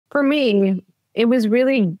For me, it was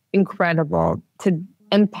really incredible to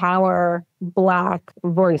empower Black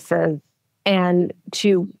voices and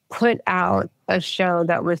to put out a show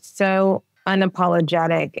that was so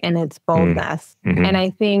unapologetic in its boldness. Mm-hmm. And I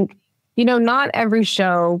think, you know, not every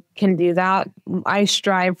show can do that. I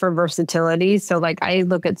strive for versatility. So like I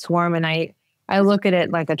look at Swarm and I look at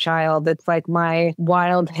it like a child. It's like my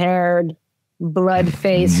wild-haired,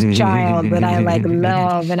 blood-faced child that I like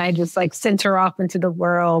love, and I just like sent her off into the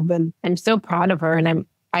world, and I'm so proud of her, and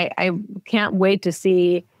I can't wait to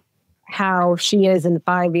see how she is in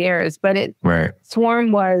 5 years. But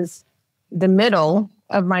Swarm was the middle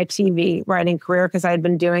of my TV writing career because I had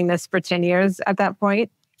been doing this for 10 years at that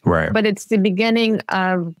point. Right. But it's the beginning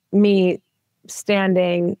of me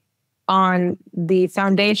standing on the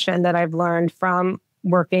foundation that I've learned from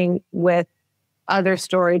working with other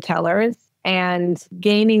storytellers and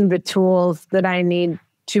gaining the tools that I need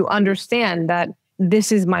to understand that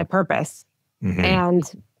this is my purpose. Mm-hmm.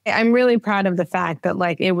 And I'm really proud of the fact that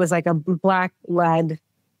like it was like a Black-led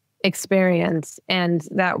experience and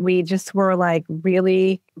that we just were like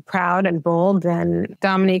really proud and bold, and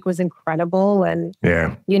Dominique was incredible, and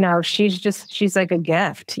you know, she's like a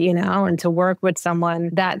gift, you know, and to work with someone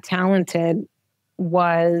that talented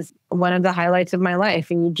was one of the highlights of my life.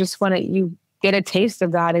 And you just you get a taste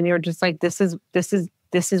of that and you're just like, this is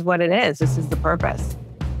what it is. This is the purpose.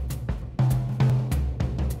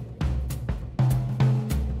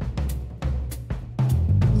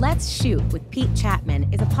 Let's Shoot with Pete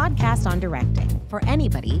Chapman is a podcast on directing for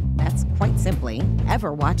anybody that's, quite simply,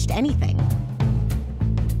 ever watched anything.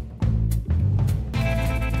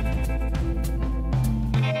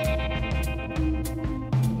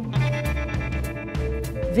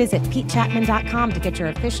 Visit PeteChapman.com to get your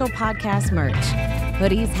official podcast merch,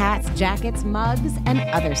 hoodies, hats, jackets, mugs, and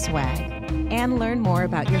other swag, and learn more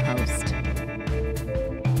about your host.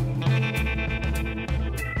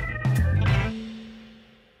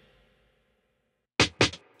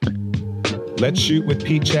 Let's Shoot with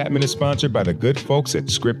Pete Chapman is sponsored by the good folks at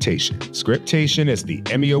Scriptation. Scriptation is the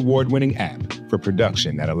Emmy Award-winning app for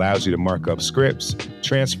production that allows you to mark up scripts,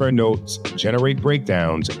 transfer notes, generate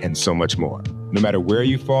breakdowns, and so much more. No matter where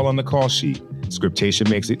you fall on the call sheet, Scriptation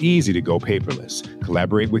makes it easy to go paperless,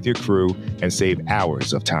 collaborate with your crew, and save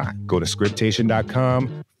hours of time. Go to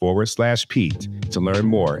Scriptation.com/Pete to learn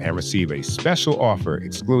more and receive a special offer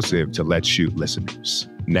exclusive to Let's Shoot listeners.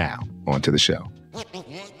 Now, on to the show.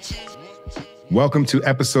 Welcome to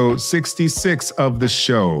episode 66 of the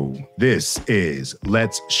show. This is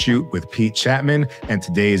Let's Shoot with Pete Chapman, and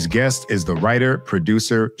today's guest is the writer,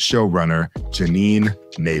 producer, showrunner, Jenine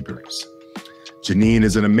NABERS. Jenine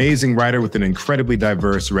is an amazing writer with an incredibly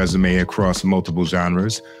diverse resume across multiple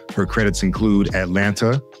genres. Her credits include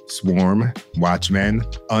Atlanta, Swarm, Watchmen,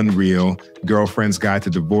 Unreal, Girlfriend's Guide to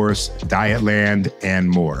Divorce, Dietland, and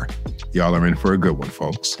more. Y'all are in for a good one,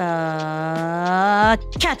 folks. Catch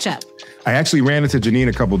up. I actually ran into Jenine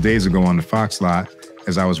a couple days ago on the Fox lot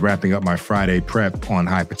as I was wrapping up my Friday prep on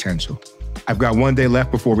High Potential. I've got one day left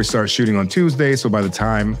before we start shooting on Tuesday, so by the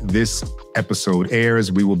time this episode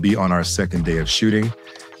airs, we will be on our second day of shooting.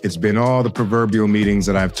 It's been all the proverbial meetings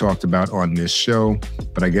that I've talked about on this show,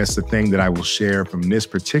 but I guess the thing that I will share from this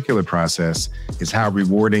particular process is how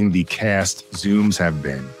rewarding the cast Zooms have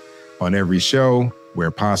been. On every show, where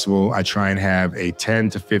possible, I try and have a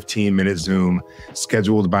 10 to 15 minute Zoom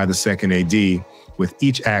scheduled by the second AD with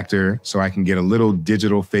each actor so I can get a little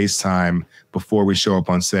digital FaceTime before we show up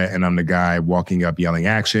on set and I'm the guy walking up yelling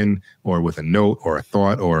action or with a note or a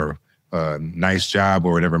thought or a nice job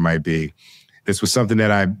or whatever it might be. This was something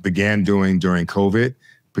that I began doing during COVID,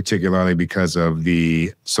 particularly because of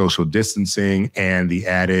the social distancing and the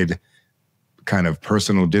added kind of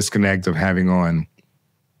personal disconnect of having on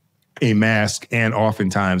a mask and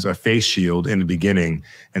oftentimes a face shield in the beginning.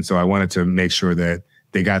 And so I wanted to make sure that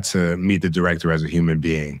they got to meet the director as a human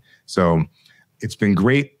being. So it's been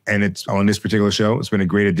great. And it's on this particular show, it's been a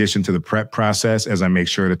great addition to the prep process as I make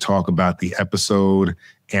sure to talk about the episode,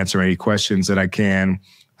 answer any questions that I can.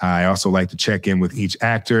 I also like to check in with each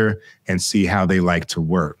actor and see how they like to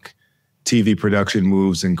work. TV production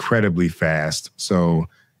moves incredibly fast. So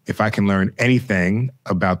if I can learn anything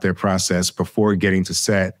about their process before getting to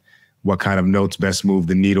set, what kind of notes best move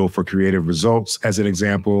the needle for creative results, as an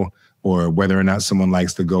example, or whether or not someone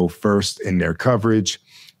likes to go first in their coverage,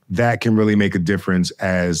 that can really make a difference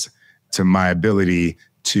as to my ability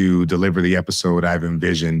to deliver the episode I've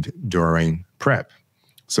envisioned during prep.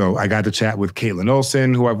 So I got to chat with Caitlin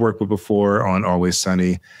Olsen, who I've worked with before on Always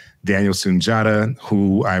Sunny, Daniel Sunjata,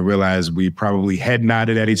 who I realized we probably head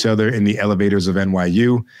nodded at each other in the elevators of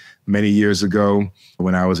NYU many years ago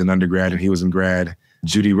when I was an undergrad and he was in grad.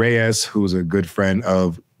 Judy Reyes, who's a good friend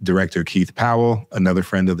of director Keith Powell, another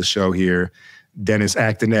friend of the show here, Dennis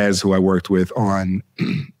Actonez, who I worked with on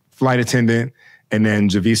Flight Attendant, and then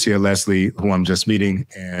Javicia Leslie, who I'm just meeting,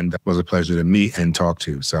 and it was a pleasure to meet and talk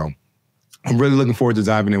to. So I'm really looking forward to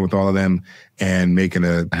diving in with all of them and making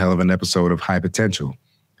a hell of an episode of High Potential.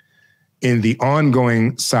 In the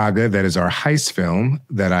ongoing saga that is our heist film,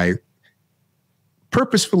 that I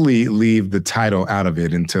purposefully leave the title out of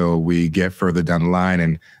it until we get further down the line,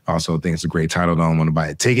 and also think it's a great title, don't want to buy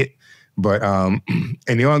a ticket. But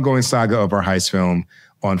in the ongoing saga of our heist film,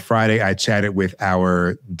 on Friday, I chatted with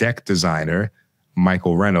our deck designer,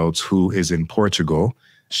 Michael Reynolds, who is in Portugal.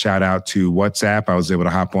 Shout out to WhatsApp. I was able to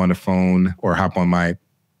hop on my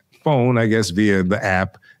phone, I guess, via the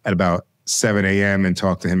app at about 7 a.m. and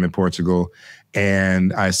talk to him in Portugal.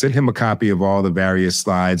 And I sent him a copy of all the various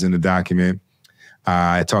slides in the document.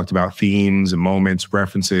 I talked about themes and moments,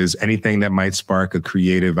 references, anything that might spark a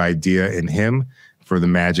creative idea in him for the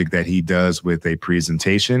magic that he does with a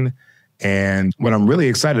presentation. And what I'm really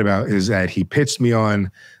excited about is that he pitched me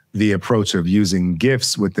on the approach of using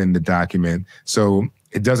GIFs within the document. So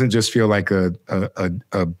it doesn't just feel like a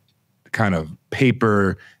kind of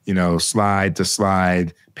paper, slide to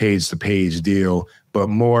slide, page to page deal, but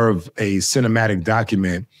more of a cinematic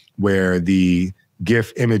document where the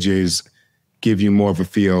GIF images give you more of a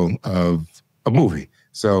feel of a movie.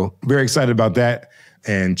 So very excited about that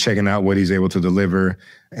and checking out what he's able to deliver.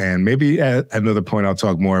 And maybe at another point, I'll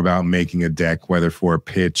talk more about making a deck, whether for a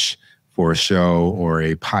pitch, for a show, or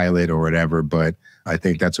a pilot or whatever. But I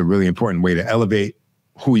think that's a really important way to elevate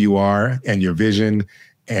who you are and your vision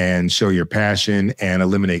and show your passion and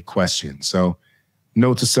eliminate questions. So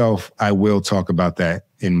note to self, I will talk about that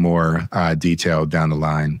in more detail down the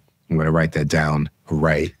line. I'm going to write that down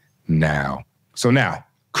right now. So now,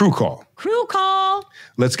 crew call. Crew call.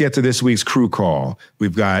 Let's get to this week's crew call.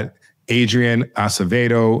 We've got Adrienne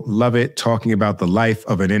Acevedo, Louvette, talking about the life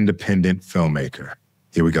of an independent filmmaker.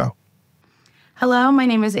 Here we go. Hello, my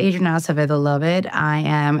name is Adrienne Acevedo Louvette. I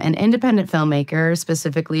am an independent filmmaker,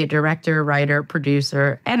 specifically a director, writer,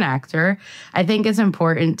 producer, and actor. I think it's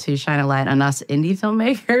important to shine a light on us indie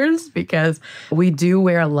filmmakers because we do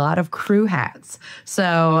wear a lot of crew hats.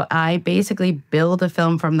 So I basically build a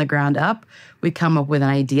film from the ground up. We come up with an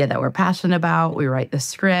idea that we're passionate about. We write the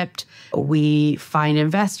script. We find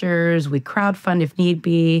investors. We crowdfund if need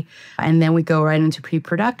be. And then we go right into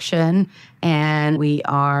pre-production. And we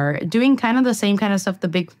are doing kind of the same kind of stuff the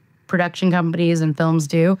big production companies and films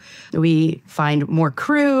do. We find more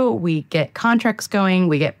crew. We get contracts going.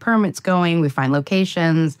 We get permits going. We find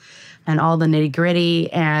locations and all the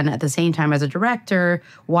nitty-gritty. And at the same time, as a director,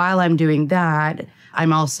 while I'm doing that,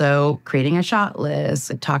 I'm also creating a shot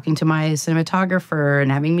list, talking to my cinematographer and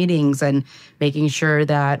having meetings and making sure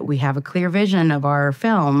that we have a clear vision of our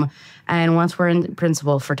film. And once we're in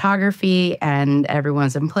principal photography and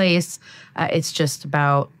everyone's in place, it's just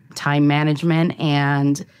about time management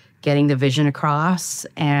and getting the vision across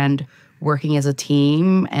and working as a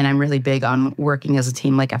team. And I'm really big on working as a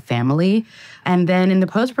team like a family. And then in the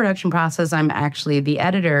post-production process, I'm actually the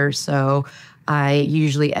editor. So I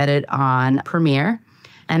usually edit on Premiere.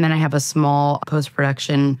 And then I have a small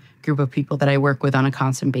post-production group of people that I work with on a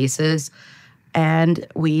constant basis. And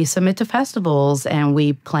we submit to festivals and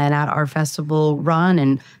we plan out our festival run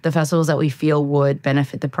and the festivals that we feel would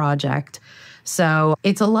benefit the project. So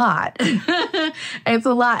it's a lot. It's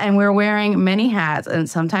a lot. And we're wearing many hats. And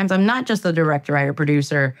sometimes I'm not just the director, writer,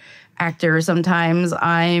 producer, actor. Sometimes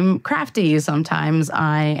I'm crafty. Sometimes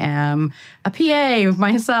I am a PA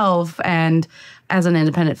myself. And as an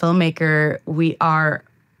independent filmmaker, we are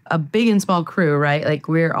a big and small crew, right? Like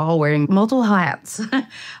we're all wearing multiple hats.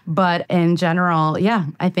 But in general, yeah,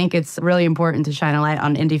 I think it's really important to shine a light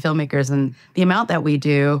on indie filmmakers and the amount that we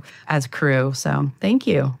do as crew. So thank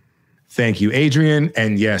you. Thank you, Adrienne.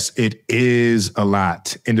 And yes, it is a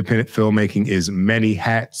lot. Independent filmmaking is many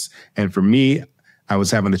hats. And for me, I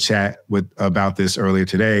was having a chat about this earlier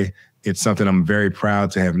today. It's something I'm very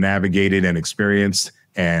proud to have navigated and experienced.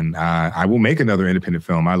 And I will make another independent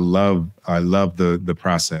film. I love the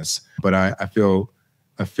process. But I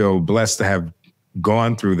feel blessed to have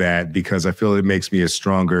gone through that because I feel it makes me a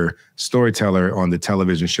stronger storyteller on the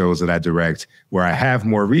television shows that I direct, where I have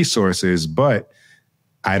more resources, but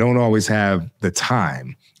I don't always have the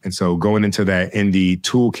time. And so going into that indie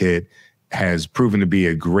toolkit has proven to be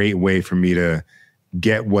a great way for me to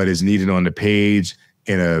get what is needed on the page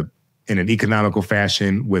in an economical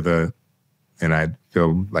fashion and I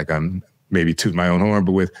feel like I'm maybe tooting my own horn,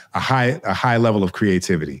 but with a high level of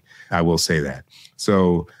creativity. I will say that.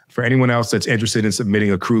 So For anyone else that's interested in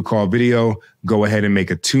submitting a crew call video, go ahead and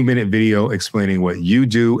make a 2-minute video explaining what you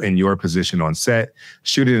do and your position on set.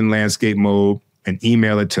 Shoot it in landscape mode and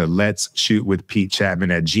email it to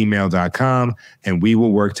letsshootwithpetechapman@gmail.com, and we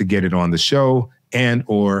will work to get it on the show and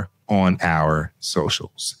or on our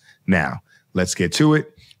socials. Now, let's get to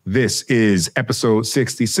it. This is episode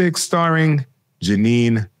 66, starring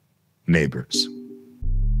Janine, Neighbors.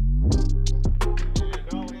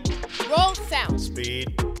 Roll sound.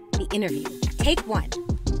 Speed. The interview. Take 1.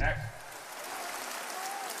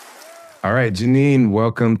 All right, Janine,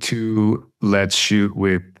 welcome to Let's Shoot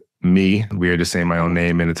with Me. Weird to say my own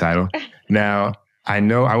name in the title. Now, I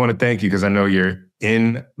want to thank you because I know you're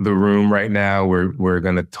in the room right now. We're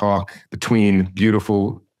going to talk between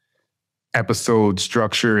beautiful episode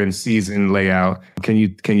structure and season layout. Can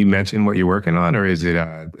you mention what you're working on, or is it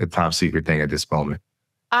a top secret thing at this moment?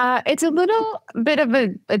 It's a little bit of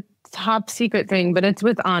a top secret thing, but it's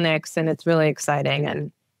with Onyx and it's really exciting. And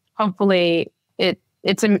hopefully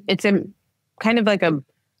it's a kind of like a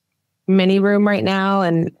mini room right now,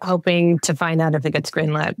 and hoping to find out if it gets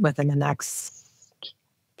greenlit within the next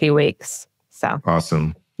few weeks. So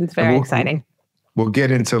awesome. It's very exciting. We'll get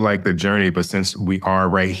into like the journey, but since we are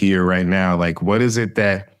right here, right now, like what is it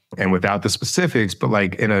that, and without the specifics, but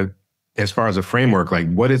like as far as a framework, like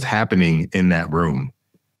what is happening in that room?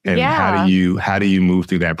 And how do you move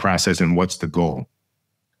through that process, and what's the goal?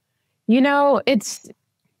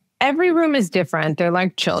 Every room is different. They're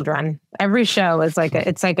like children. Every show is like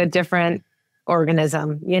it's like a different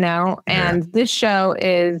organism, And this show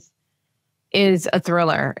is a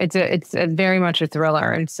thriller. It's very much a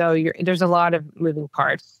thriller, and so there's a lot of moving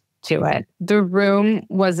parts to it. The room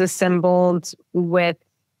was assembled with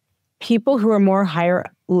people who are more higher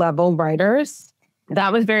level writers.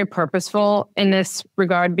 That was very purposeful in this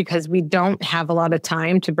regard because we don't have a lot of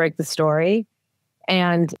time to break the story.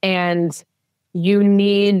 And you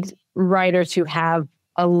need writers who have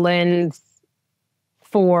a lens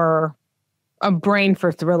for a brain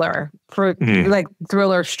for thriller, for like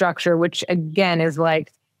thriller structure, which again is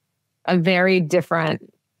like a very different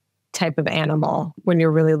type of animal when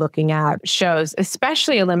you're really looking at shows,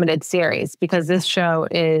 especially a limited series, because this show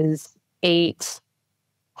is 8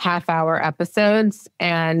 half-hour episodes,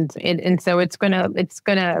 and so it's gonna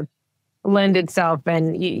lend itself,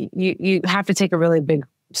 and you have to take a really big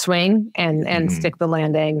swing and stick the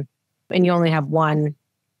landing, and you only have one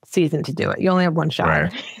season to do it. You only have one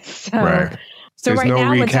shot. Right. So there's right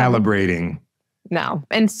no now, recalibrating. No,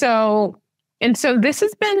 and so this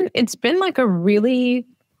has been. It's been like a really.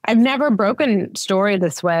 I've never broken story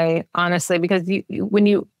this way, honestly, because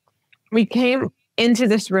we came into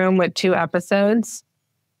this room with 2 episodes.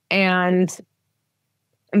 And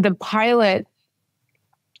the pilot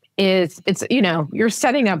you're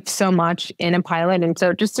setting up so much in a pilot. And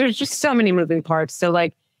so there's just so many moving parts. So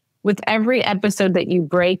like with every episode that you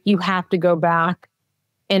break, you have to go back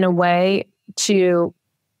in a way to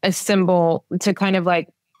assemble, to kind of like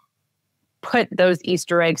put those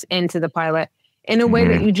Easter eggs into the pilot in a way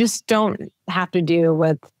that you just don't have to do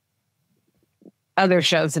with other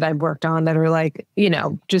shows that I've worked on that are like,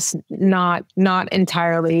 just not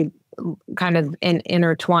entirely kind of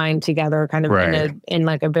intertwined together, kind of in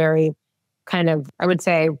like a very kind of, I would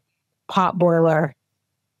say, pot boiler.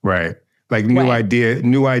 Right. Like new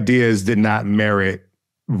ideas did not merit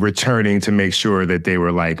returning to make sure that they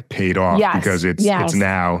were like paid off because it's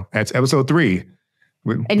now, that's episode 3.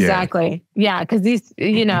 Exactly. Yeah. Cause these,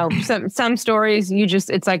 some stories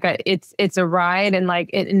it's like it's a ride, and like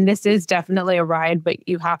and this is definitely a ride, but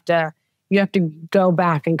you have to go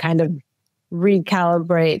back and kind of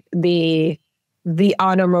recalibrate the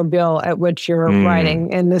automobile at which you're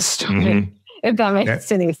riding in this story. If that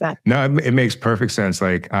makes any sense. No, it makes perfect sense.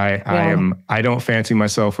 Like I don't fancy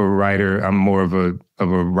myself a writer. I'm more of a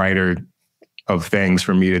writer of things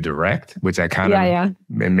for me to direct, which I kind of,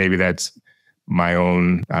 and maybe that's my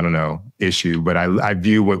own, I don't know, issue, but I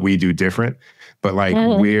view what we do different. But like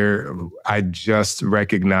I just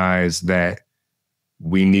recognized that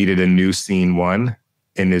we needed a new scene 1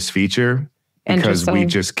 in this feature because we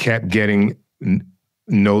just kept getting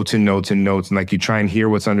notes and notes and notes. And like you try and hear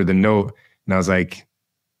what's under the note. And I was like,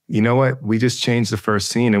 you know what? We just changed the first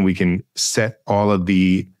scene and we can set all of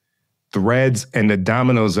the threads and the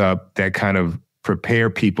dominoes up that kind of prepare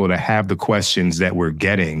people to have the questions that we're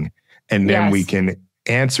getting. And then we can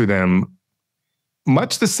answer them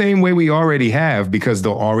much the same way we already have, because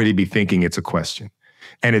they'll already be thinking it's a question.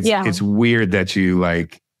 And it's weird that you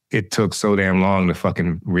like, it took so damn long to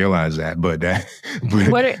fucking realize that, but that's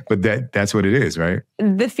what it is, right?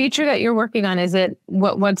 The feature that you're working on, is it,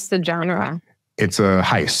 what's the genre? It's a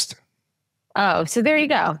heist. Oh, so there you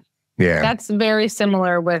go. Yeah. That's very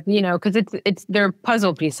similar with, because they're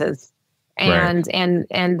puzzle pieces. And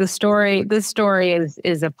the story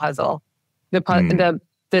is a puzzle. The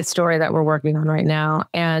story that we're working on right now.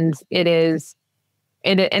 And it's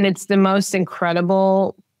the most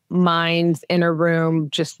incredible minds in a room,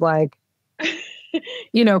 just like,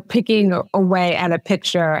 picking away at a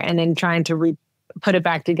picture and then trying to put it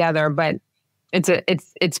back together. But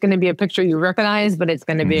it's going to be a picture you recognize, but it's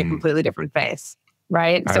going to be a completely different face.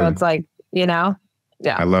 Right. So it's like, yeah.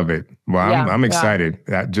 I love it. Well, I'm excited.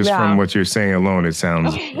 Just from what you're saying alone, it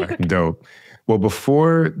sounds like dope. Well,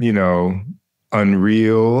 before,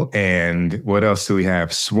 Unreal and what else do we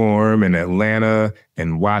have? Swarm and Atlanta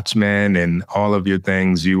and Watchmen and all of your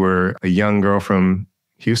things. You were a young girl from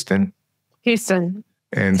Houston.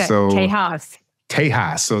 And Tejas.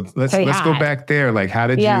 So let's go back there. Like, how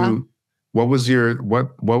did you? What was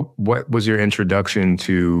your introduction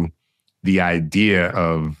to the idea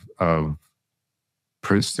of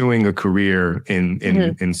pursuing a career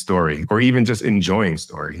in story, or even just enjoying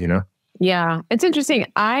story? Yeah, it's interesting.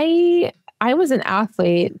 I was an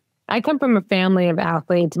athlete. I come from a family of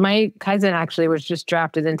athletes. My cousin actually was just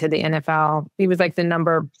drafted into the NFL. He was like the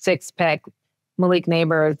number 6 pick, Malik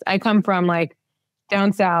Nabers. I come from like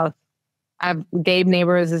down south. Gabe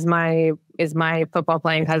Nabers is my football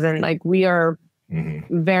playing cousin. Like, we are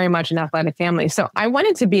very much an athletic family. So I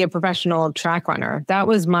wanted to be a professional track runner. That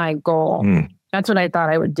was my goal. That's what I thought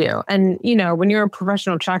I would do. And, when you're a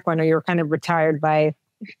professional track runner, you're kind of retired by,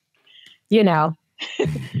 mid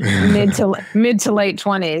to late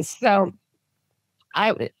 20s. So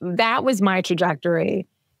that was my trajectory.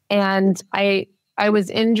 And I was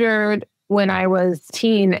injured when I was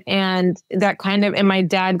teen, and my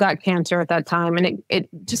dad got cancer at that time, and it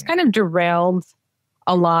just kind of derailed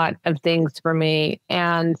a lot of things for me,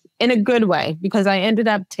 and in a good way, because I ended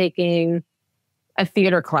up taking a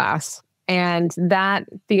theater class, and that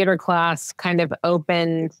theater class kind of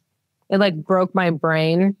broke my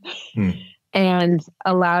brain and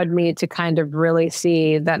allowed me to kind of really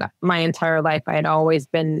see that my entire life I had always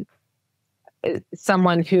been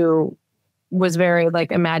someone who was very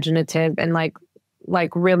like imaginative and like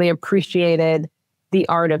really appreciated the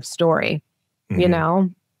art of story.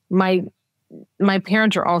 My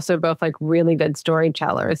parents are also both like really good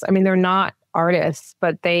storytellers. I mean, they're not artists,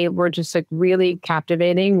 but they were just like really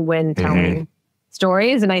captivating when telling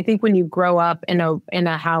stories. And I think when you grow up in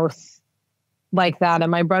a house like that,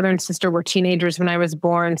 and my brother and sister were teenagers when I was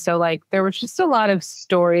born, so like there was just a lot of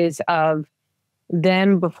stories of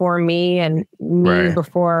them before me and me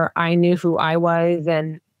before I knew who I was,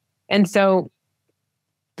 and so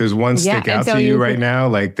does one stick out to you right now,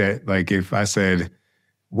 like that? Like, if I said,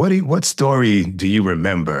 what story do you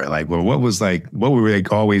remember? Like, well, what were we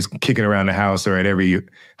like always kicking around the house, or at every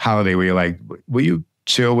holiday where you're like, will you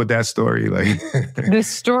chill with that story? Like the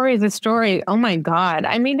story. Oh my God.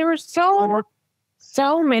 I mean, there were so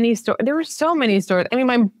many stories. There were so many stories. I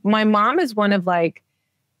mean, my mom is one of like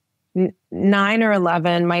 9 or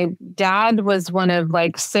 11. My dad was one of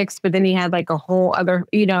like 6, but then he had like a whole other,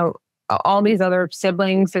 all these other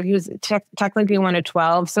siblings. So he was technically one of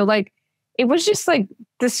 12. So like, it was just like,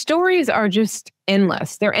 the stories are just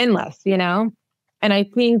endless. They're endless, And I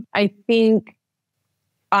think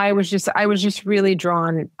I was just really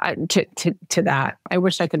drawn to that. I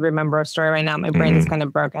wish I could remember a story right now. My brain is kind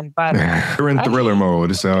of broken, but you're in thriller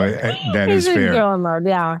mode, so that is fair. Thriller mode,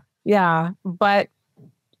 yeah. But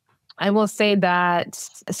I will say that.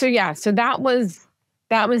 So that was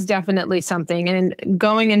definitely something. And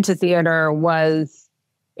going into theater was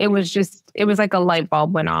like a light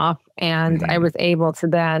bulb went off, and I was able to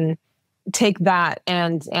then take that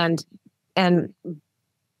and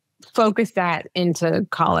focus that into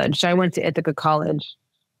college. I went to Ithaca College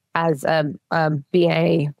as a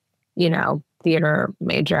BA, theater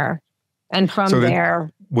major. And from there...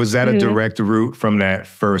 Was that a direct route from that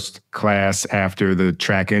first class after the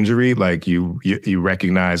track injury? Like you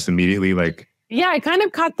recognized immediately, like... Yeah, I kind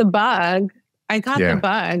of caught the bug. The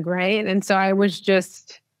bug, right? And so I was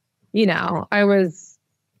just, I was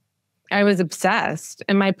obsessed.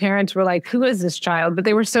 And my parents were like, who is this child? But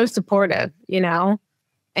they were so supportive,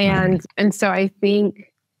 And so I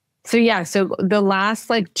think, so the last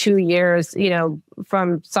like 2 years,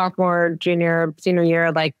 from sophomore, junior, senior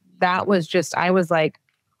year, like that was just, I was like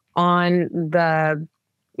on the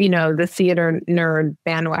theater nerd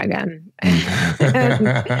bandwagon.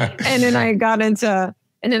 and then I got into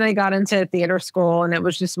theater school, and it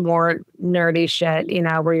was just more nerdy shit,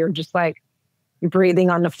 where you're just like breathing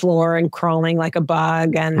on the floor and crawling like a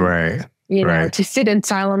bug, and to sit in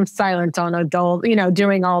silence on adult,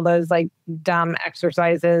 doing all those like dumb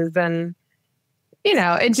exercises. And you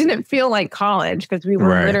know, it didn't feel like college because we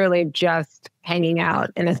were literally just hanging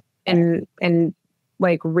out and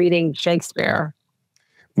like reading Shakespeare.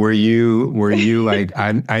 Were you like,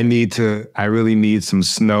 I really need some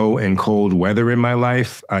snow and cold weather in my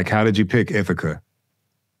life? Like, how did you pick Ithaca?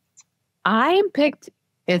 I picked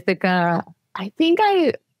Ithaca. I think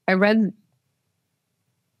I read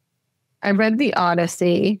The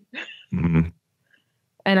Odyssey, and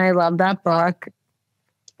I love that book.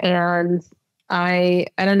 And I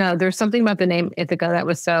don't know, there's something about the name Ithaca that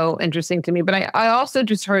was so interesting to me. But I also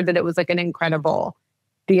just heard that it was like an incredible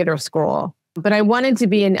theater school. But I wanted to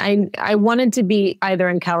be I wanted to be either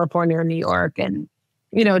in California or New York, and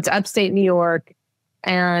you know, it's upstate New York,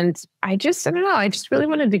 and I don't know, I just really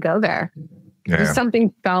wanted to go there. Yeah.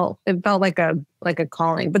 Something felt like a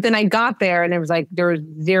calling. But then I got there, and it was like there were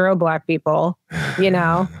 0 Black people, you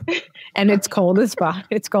know, and it's cold as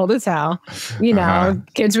hell, you know.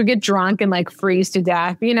 Kids would get drunk and like freeze to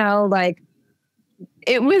death, you know, like.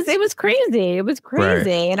 It was crazy. It was crazy.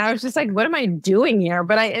 Right. And I was just like, what am I doing here?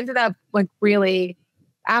 But I ended up like really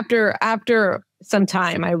after some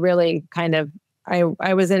time, I really kind of, I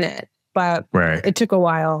was in it, but it took a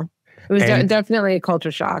while. It was definitely a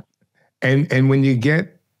culture shock. And when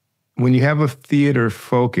you have a theater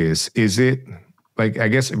focus, is it like, I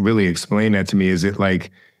guess really explain that to me. Is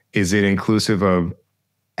it inclusive of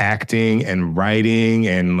acting and writing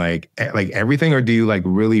and like everything, or do you like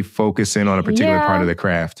really focus in on a particular part of the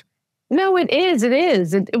craft? No, it is.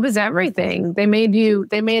 It was everything. They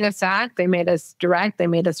made us act, they made us direct, they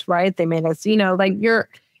made us write, they made us, you know, like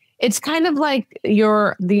it's kind of like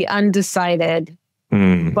you're the undecided,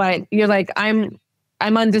 but you're like, I'm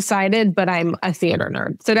undecided, but I'm a theater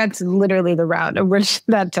nerd. So that's literally the route of which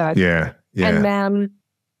that took. Yeah. And then,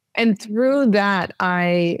 and through that,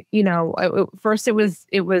 first it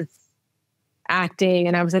was acting,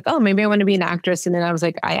 and I was like, oh, maybe I want to be an actress. And then I was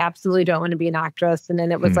like, I absolutely don't want to be an actress. And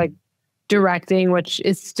then it was like directing, which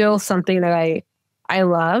is still something that I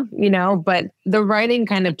love, you know, but the writing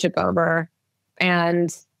kind of took over.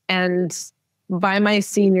 And by my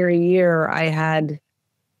senior year, I had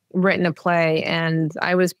written a play, and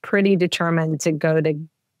I was pretty determined to go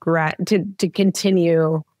to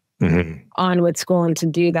continue on with school and to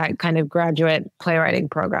do that kind of graduate playwriting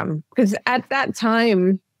program. Because at that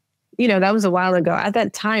time, you know, that was a while ago. At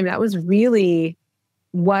that time, that was really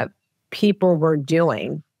what people were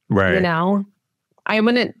doing. Right. You know, I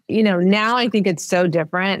wouldn't, you know, now I think it's so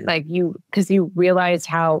different. Like because you realize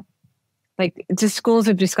how, like, just schools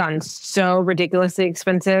have just gotten so ridiculously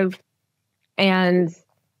expensive. And,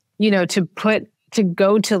 you know, to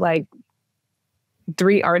go to like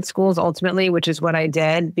 3 art schools ultimately, which is what I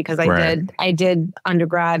did, because I did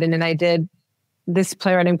undergrad, and then I did this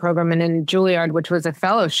playwriting program, and then Julliard, which was a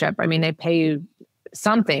fellowship. I mean, they pay you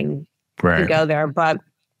something to go there, but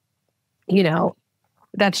you know,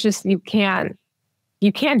 that's just, you can't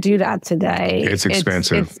do that today. It's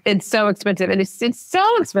expensive. It's so expensive. And it's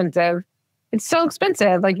so expensive. It's so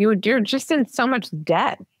expensive. Like you're just in so much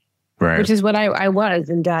debt. Right. Which is what I was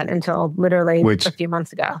in debt until literally a few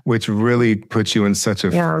months ago. Which really puts you in such a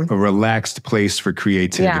relaxed place for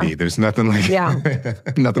creativity. Yeah. There's nothing like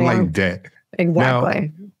like debt.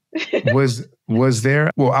 Exactly. Now, was there,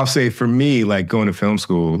 well, I'll say for me, like going to film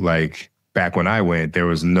school, like back when I went, there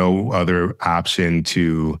was no other option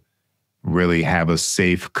to really have a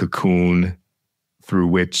safe cocoon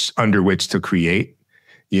under which to create.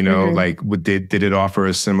 You know, like did it offer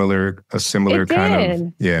a similar kind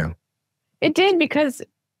of, yeah. It did, because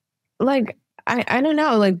like, I don't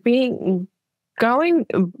know, like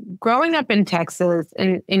growing up in Texas,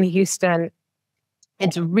 in Houston,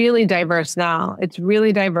 it's really diverse now. It's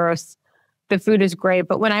really diverse. The food is great.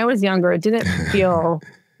 But when I was younger, it didn't feel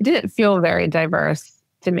very diverse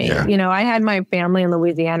to me. Yeah. You know, I had my family in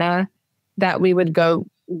Louisiana that we would go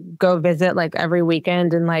visit like every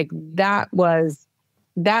weekend. And like, that was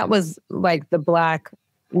like the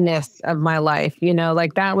Blackness of my life, you know,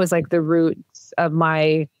 like that was like the roots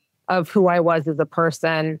of who I was as a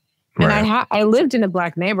person. And I lived in a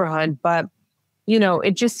Black neighborhood, but you know,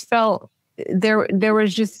 it just felt there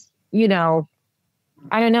was just, you know,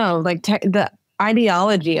 I don't know, like the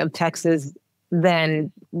ideology of Texas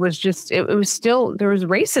then was just, it was still, there was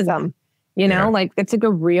racism, you know, like it's like a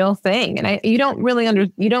real thing. And you don't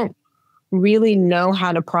really know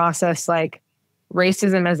how to process like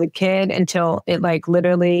racism as a kid until it like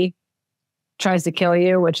literally tries to kill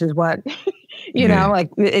you, which is what, you know, like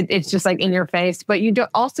it's just like in your face. But you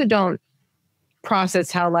don't process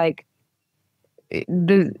how like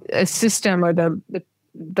a system or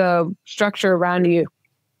the structure around you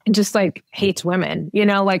just like hates women,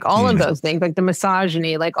 like all of those things, like the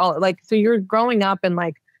misogyny, like all, like, so you're growing up in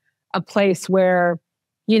like a place where,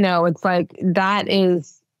 it's like, that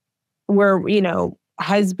is where,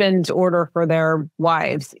 husbands order for their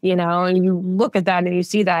wives, and you look at that and you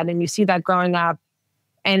see that growing up,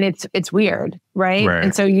 and it's weird. Right.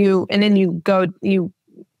 And so then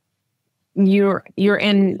you're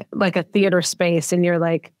in like a theater space, and you're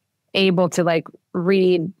like able to like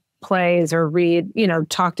read plays or read,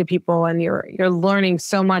 talk to people, and you're learning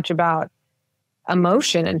so much about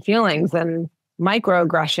emotion and feelings and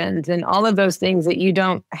microaggressions and all of those things that you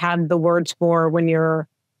don't have the words for when you're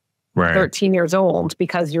 13 years old,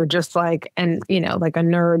 because you're just like, and like a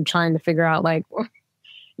nerd trying to figure out like,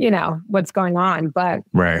 what's going on. But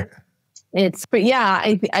yeah,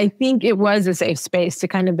 I think it was a safe space to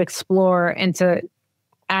kind of explore and to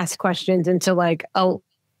ask questions and to like,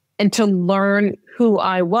 and to learn who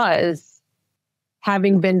I was,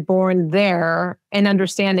 having been born there, and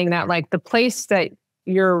understanding that like the place that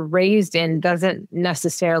you're raised in doesn't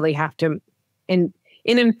necessarily have to, and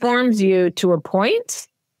it informs you to a point,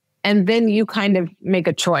 and then you kind of make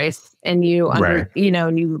a choice, and you, and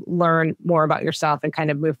you learn more about yourself and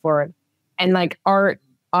kind of move forward. And like art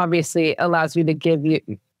obviously allows you to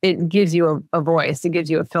it gives you a voice, it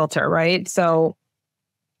gives you a filter, right? So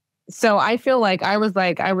I feel like I was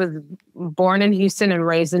born in Houston and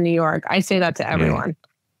raised in New York. I say that to everyone.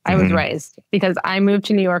 I was raised, because I moved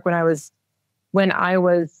to New York when I was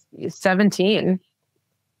 17,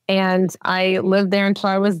 and I lived there until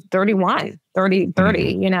I was 30,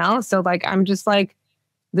 so like, I'm just like,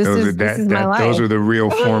 this is my life. Those are the real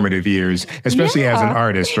formative years, especially as an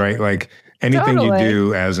artist, right? Like anything you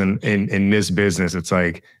do as in this business, it's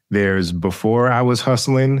like, there's before I was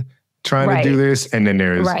hustling, trying to do this, and then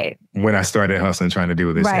there's when I started hustling, trying to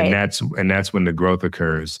do this, and that's when the growth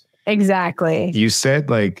occurs. Exactly. You said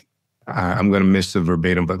like, I'm going to miss the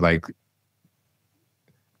verbatim, but like,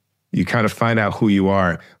 you kind of find out who you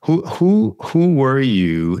are. Who were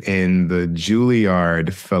you in the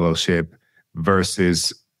Julliard Fellowship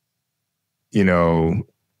versus,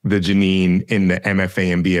 the Jenine in the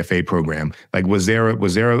MFA and BFA program? Like, was there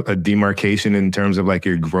a demarcation in terms of like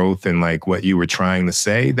your growth and like what you were trying to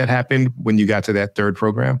say that happened when you got to that third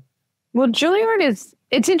program? Well, Julliard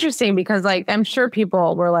it's interesting, because like, I'm sure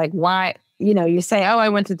people were like, why, you say, oh, I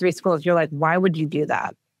went to 3 schools. You're like, why would you do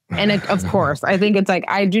that? And of course, I think it's like,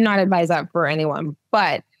 I do not advise that for anyone,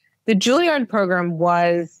 but the Julliard program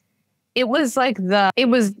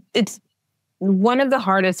it's one of the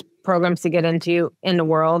hardest programs to get into in the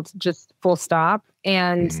world, just full stop.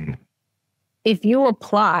 And if you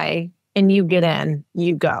apply and you get in,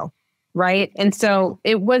 you go, right? And so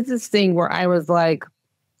it was this thing where I was like,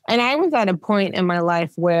 and I was at a point in my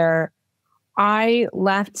life where I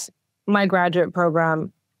left my graduate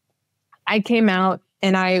program. I came out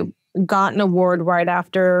and I got an award right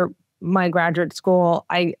after my graduate school.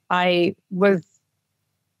 I had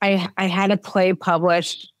a play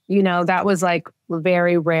published, that was like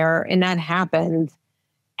very rare, and that happened.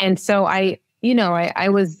 And so I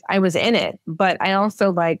was in it, but I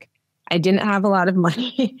also like, I didn't have a lot of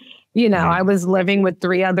money. I was living with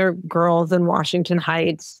 3 other girls in Washington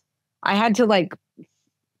Heights. I had to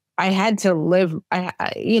live,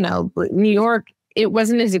 New York, it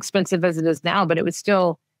wasn't as expensive as it is now, but it was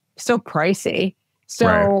still so pricey.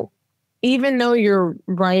 So even though you're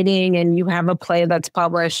writing and you have a play that's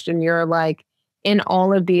published and you're like in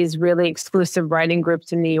all of these really exclusive writing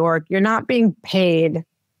groups in New York, you're not being paid,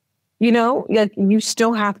 like you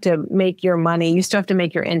still have to make your money. You still have to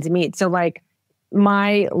make your ends meet. So like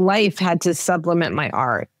my life had to supplement my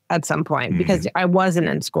art at some point, because I wasn't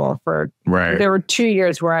in school there were 2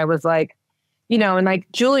 years where I was like, and like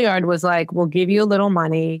Julliard was like, we'll give you a little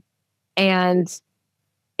money, and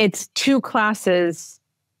it's 2 classes.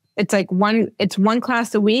 It's like one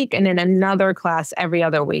class a week and then another class every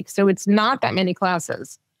other week. So it's not that many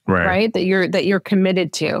classes, right? That you're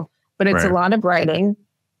committed to, but it's a lot of writing,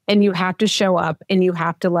 and you have to show up, and you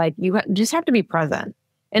have to just have to be present.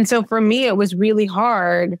 And so for me, it was really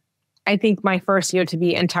hard, I think, my first year to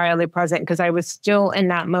be entirely present, because I was still in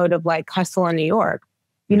that mode of like hustle in New York.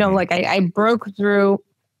 Like I broke through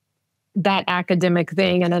that academic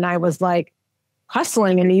thing, and then I was like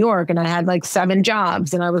hustling in New York, and I had like 7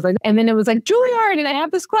 jobs, and I was like, and then it was like Julliard, and I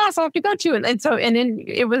have this class I have to go to. And then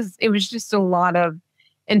it was just a lot of,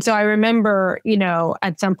 and so I remember,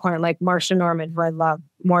 at some point, like Marsha Norman, who I love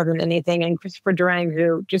more than anything, and Christopher Durang,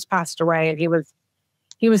 who just passed away, and he was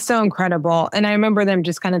so incredible. And I remember them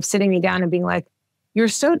just kind of sitting me down and being like, you're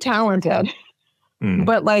so talented,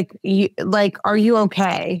 but are you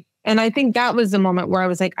okay? And I think that was the moment where I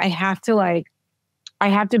was like, I have to I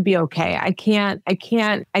have to be okay. I can't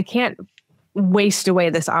waste away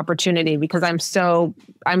this opportunity because I'm so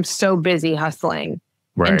busy hustling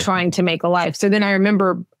and trying to make a life. So then I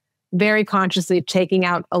remember very consciously taking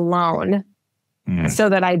out a loan so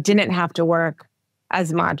that I didn't have to work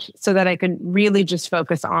as much, so that I could really just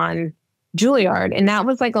focus on Julliard. And that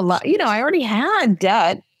was like a lot, I already had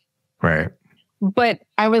debt. Right. But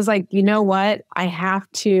I was like, you know what? I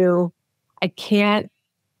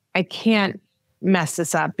can't mess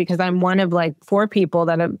this up because I'm one of like 4 people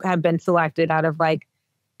that have been selected out of like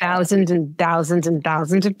thousands and thousands and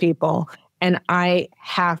thousands of people. And I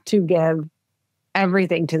have to give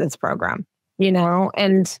everything to this program,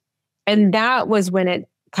 and that was when it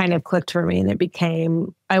kind of clicked for me, and it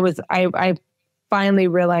became, I finally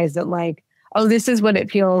realized that like, oh, this is what it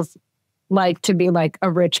feels like to be like a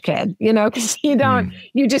rich kid, because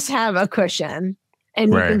you just have a cushion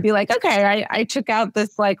and you can be like, okay, I took out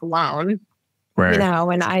this like loan,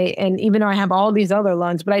 and even though I have all these other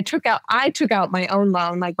loans, but I took out my own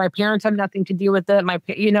loan. Like my parents have nothing to do with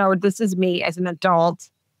it. This is me as an adult,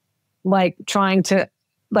 like trying to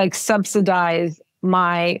like subsidize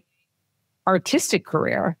my artistic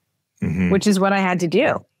career, which is what I had to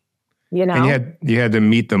do, And you had to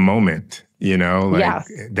meet the moment,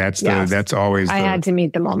 that's always I had to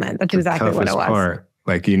meet the moment. That's exactly what it was. Part.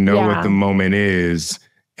 Like, what the moment is,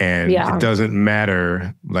 and it doesn't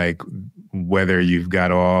matter like whether you've got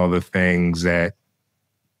all the things that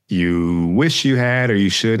you wish you had or you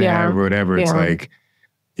should have or whatever. It's like,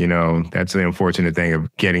 that's the unfortunate thing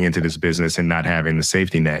of getting into this business and not having the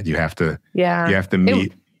safety net. You have to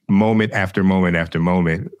meet moment after moment after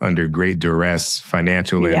moment under great duress,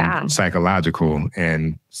 financial and psychological,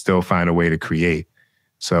 and still find a way to create.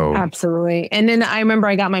 So absolutely. And then I remember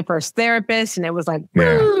I got my first therapist, and it was like,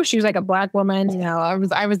 woo, she was like a Black woman. I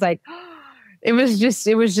was like, it was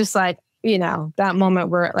just like, that moment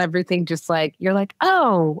where everything just like, you're like,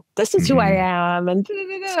 oh, this is who I am, and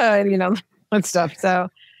and stuff. So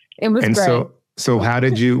it was great. So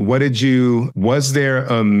was there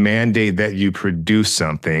a mandate that you produce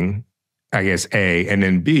something, I guess, A, and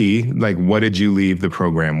then B, like, what did you leave the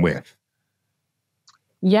program with?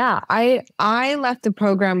 Yeah, I left the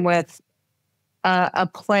program with a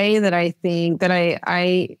play that I think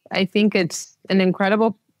it's an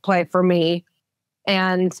incredible play for me,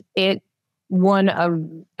 and it won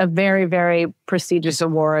a very, very prestigious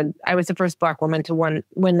award. I was the first Black woman to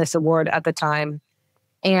win this award at the time,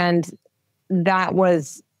 and that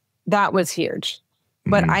was huge.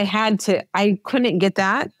 But I couldn't get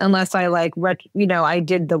that unless I like I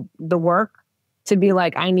did the work to be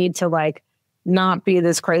like, I need to like not be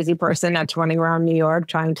this crazy person that's running around New York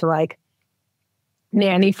trying to like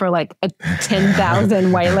nanny for like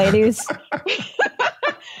 10,000 white ladies.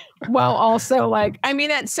 Well, also like, I mean,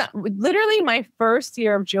 that's literally my first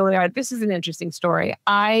year of Julliard. This is an interesting story.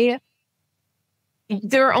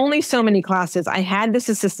 There are only so many classes. I had this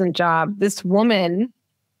assistant job. This woman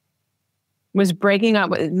was breaking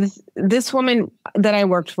up with this woman that I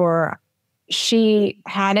worked for. She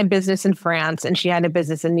had a business in France and she had a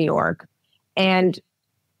business in New York. And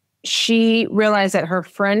she realized that her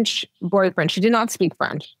French boyfriend, she did not speak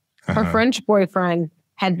French. Her French boyfriend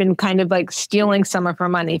had been kind of like stealing some of her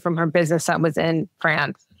money from her business that was in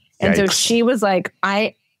France. And so she was like,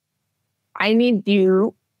 I need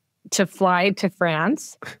you to fly to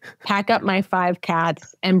France, pack up my 5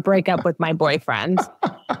 cats, and break up with my boyfriend.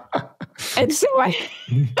 And so I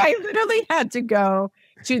literally had to go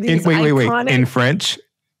to these iconic... In French?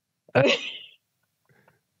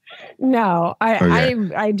 No,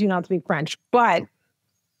 I do not speak French. But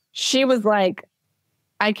she was like,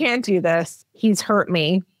 I can't do this. He's hurt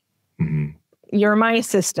me. You're my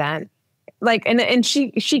assistant. Like, and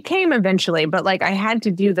she came eventually, but like I had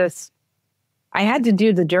to do this. I had to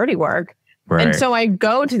do the dirty work. Right. And so I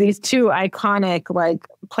go to these 2 iconic like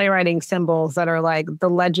playwriting symbols that are like the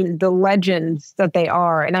legends that they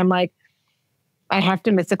are. And I'm like, I have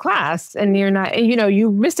to miss a class. And you're not,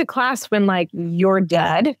 you miss a class when like you're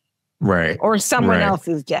dead. Right. Or someone else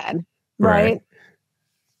is dead. Right.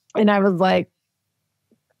 And I was like,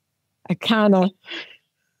 I kind of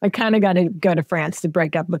got to go to France to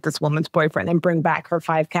break up with this woman's boyfriend and bring back her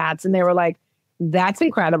 5 cats. And they were like, that's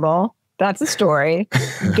incredible. That's a story.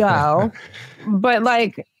 Go. But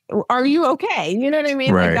like, are you okay? You know what I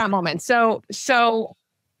mean? Right. Like that moment. So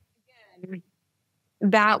again,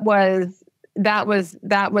 that was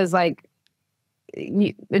like,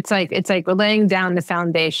 it's like we're laying down the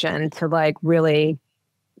foundation to like really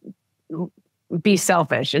be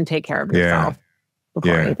selfish and take care of yourself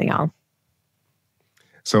before anything else.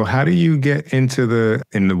 So how do you get into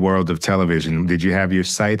in the world of television? Did you have your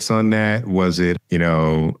sights on that? Was it,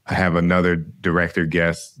 I have another director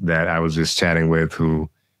guest that I was just chatting with who,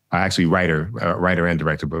 actually writer and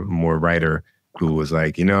director, but more writer, who was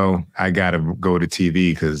like, I got to go to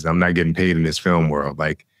TV because I'm not getting paid in this film world.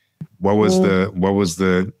 Like,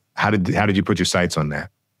 how did you put your sights on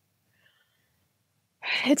that?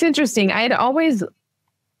 It's interesting. I had always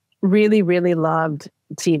really, really loved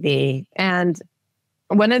TV. And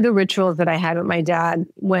one of the rituals that I had with my dad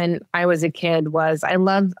when I was a kid was I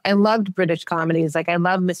loved British comedies. Like I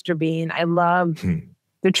loved Mr. Bean. I loved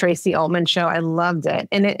the Tracy Ullman Show. I loved it.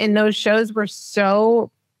 And those shows were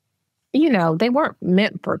so, they weren't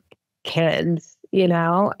meant for kids,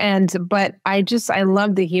 but I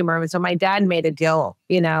loved the humor. And so my dad made a deal,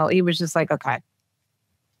 he was just like, okay,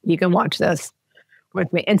 you can watch this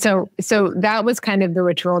with me. And so that was kind of the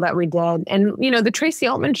ritual that we did. And, the Tracy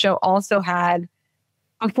Ullman Show also had,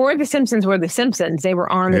 before The Simpsons were The Simpsons, they were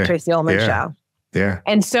on the Tracy Ullman Show. Yeah.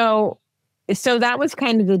 And so that was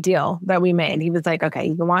kind of the deal that we made. He was like, okay,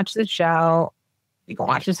 you can watch the show, you can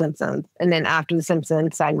watch The Simpsons, and then after the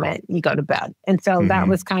Simpsons segment, you go to bed. And so that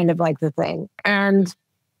was kind of like the thing. And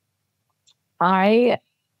I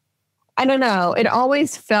don't know, it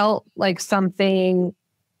always felt like something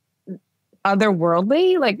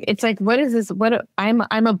otherworldly. Like, it's like, what is this? I'm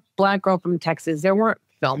a Black girl from Texas. There weren't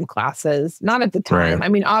film classes, not at the time. Right. I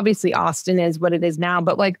mean, obviously Austin is what it is now,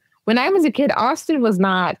 but like when I was a kid, Austin was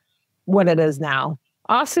not what it is now.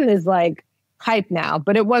 Austin is like hype now,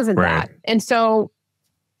 but it wasn't that. And so,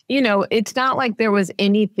 it's not like there was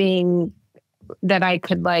anything that I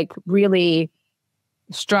could like really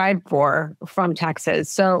strive for from Texas.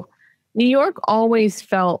 So New York always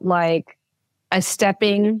felt like a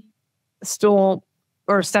stepping stone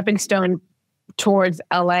towards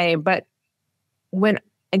LA. But when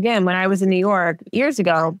I was in New York years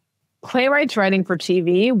ago, playwrights writing for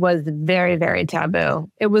TV was very, very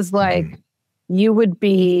taboo. It was like, you would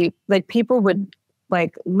be like, people would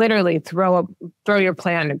like literally throw your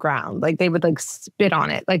play on the ground. Like they would like spit on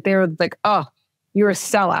it. Like they were like, oh, you're a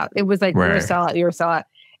sellout. It was like, you're a sellout.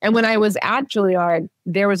 And when I was at Julliard,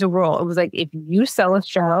 there was a rule. It was like, if you sell a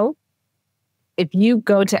show, if you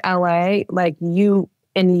go to LA, like you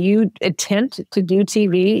attempt to do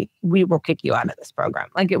TV, we will kick you out of this program.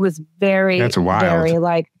 Like it was very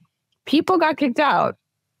like people got kicked out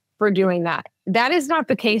for doing that. That is not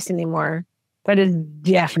the case anymore. That is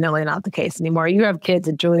definitely not the case anymore. You have kids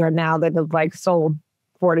at Julliard now that have like sold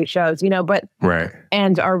 40 shows, but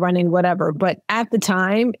and are running whatever. But at the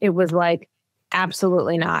time, it was like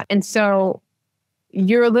absolutely not. And so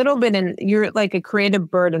you're you're like a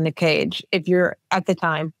creative bird in a cage if you're at the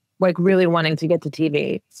time like really wanting to get to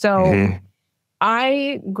TV. So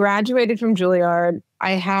I graduated from Julliard.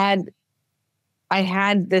 I had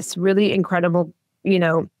this really incredible,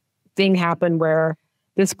 thing happen where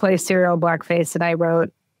this play, Serial Blackface, that I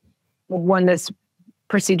wrote, won this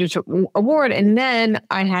prestigious award. And then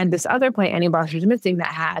I had this other play, Annie Bosher's Missing, that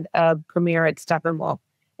had a premiere at Steppenwolf.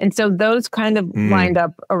 And so those kind of lined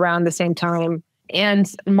up around the same time. And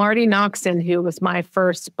Marty Noxon, who was my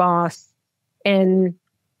first boss in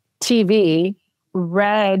TV,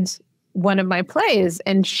 read one of my plays,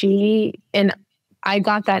 and I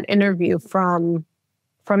got that interview from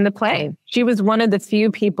the play. She was one of the few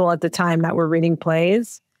people at the time that were reading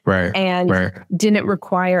plays, and didn't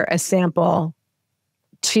require a sample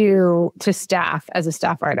to staff as a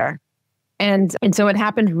staff writer, and so it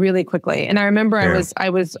happened really quickly. And I remember I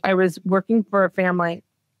was working for a family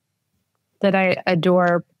that I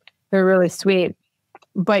adore. They're really sweet,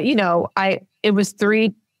 but it was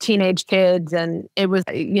 3 teenage kids, and it was,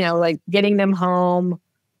 like getting them home,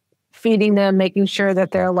 feeding them, making sure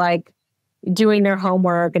that they're like doing their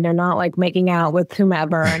homework and they're not like making out with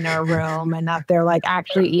whomever in their room, and that they're like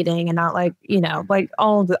actually eating, and not like, like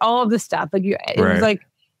all of the stuff. Like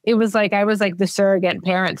it was like I was like the surrogate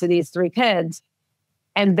parent to these 3 kids.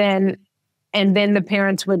 And then the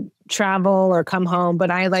parents would travel or come home, but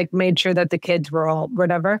I like made sure that the kids were all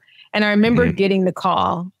whatever. And I remember getting the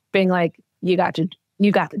call being like, you got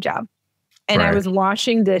the job. And I was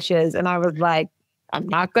washing dishes, and I was like, I'm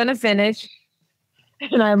not going to finish.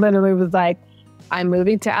 And I literally was like, I'm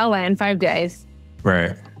moving to LA in 5 days.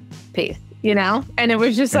 Right. Peace. And it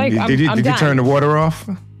was just like, did you turn the water off?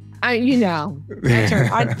 Now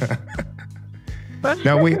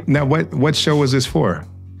what show was this for?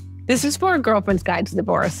 This is for A Girlfriend's Guide to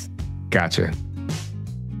Divorce. Gotcha.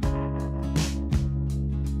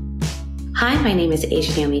 Hi, my name is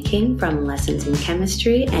Adrienne King from Lessons in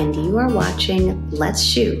Chemistry, and you are watching Let's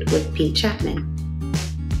Shoot with Pete Chapman.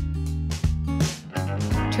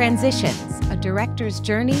 Transitions, a Director's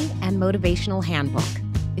Journey and Motivational Handbook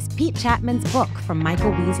is Pete Chapman's book from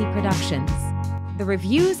Michael Weezy Productions. The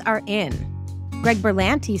reviews are in. Greg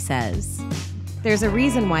Berlanti says, "There's a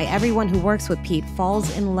reason why everyone who works with Pete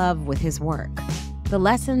falls in love with his work. The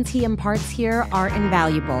lessons he imparts here are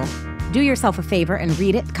invaluable. Do yourself a favor and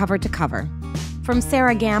read it cover to cover." From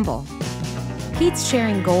Sarah Gamble, Pete's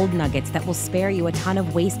sharing gold nuggets that will spare you a ton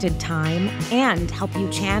of wasted time and help you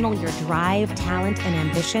channel your drive, talent, and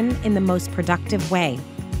ambition in the most productive way.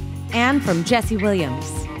 And from Jesse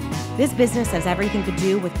Williams, this business has everything to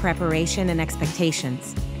do with preparation and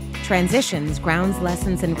expectations. Transitions grounds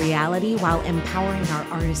lessons in reality while empowering our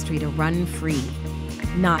artistry to run free.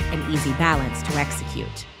 Not an easy balance to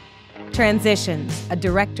execute. Transitions, a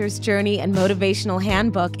director's journey and motivational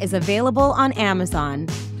handbook is available on Amazon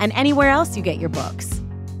and anywhere else you get your books.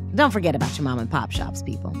 Don't forget about your mom and pop shops,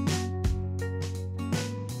 people.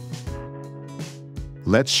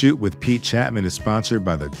 Let's Shoot with Pete Chapman is sponsored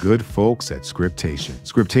by the good folks at Scriptation.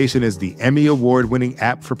 Scriptation is the Emmy Award-winning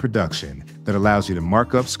app for production that allows you to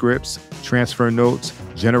mark up scripts, transfer notes,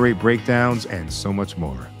 generate breakdowns, and so much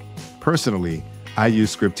more. Personally, I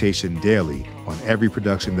use Scriptation daily on every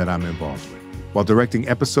production that I'm involved with. While directing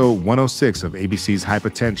episode 106 of ABC's High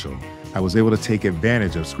Potential, I was able to take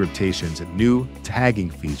advantage of Scriptation's new tagging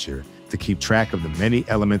feature to keep track of the many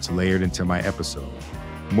elements layered into my episode.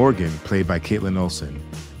 Morgan, played by Caitlin Olsen,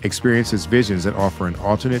 experiences visions that offer an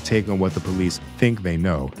alternate take on what the police think they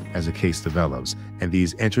know as a case develops, and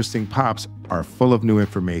these interesting pops are full of new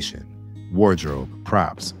information, wardrobe,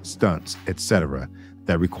 props, stunts, etc.,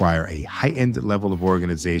 that require a heightened level of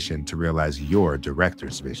organization to realize your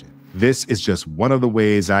director's vision. This is just one of the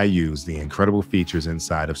ways I use the incredible features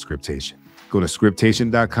inside of Scriptation. Go to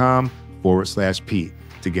scriptation.com/Pete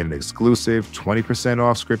to get an exclusive 20%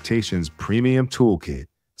 off Scriptation's premium toolkit,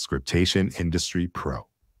 Scriptation Industry Pro.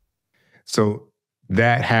 So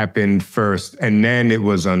that happened first, and then it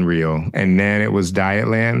was Unreal, and then it was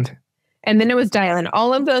Dietland. And then it was Dietland.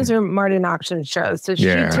 All of those are Martin Auction shows. So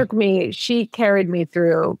she carried me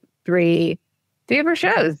through three of her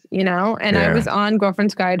shows, you know? And I was on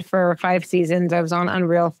Girlfriend's Guide for 5 seasons. I was on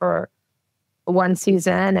Unreal for 1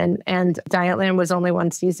 season, and Dietland was only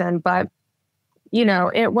 1 season. But, you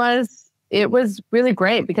know, it was really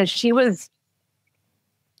great because she's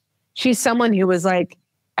someone who was like,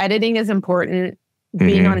 editing is important.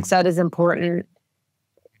 Being on set is important.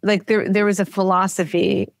 Like there was a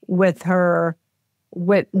philosophy with her,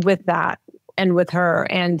 with that and with her.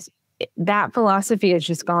 And that philosophy has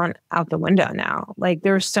just gone out the window now. Like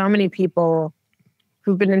there are so many people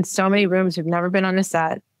who've been in so many rooms who've never been on a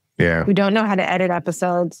set. Yeah. Who don't know how to edit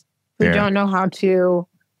episodes, who don't know how to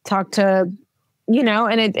talk to, you know,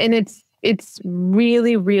 and it's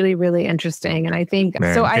really, really, really interesting. And I think,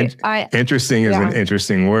 interesting is an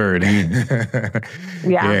interesting word.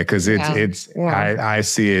 Because I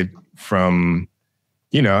see it from,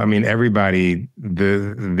 you know, I mean, everybody,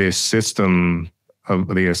 this system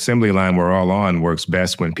of the assembly line we're all on works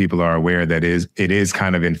best when people are aware that it is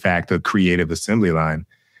kind of, in fact, a creative assembly line,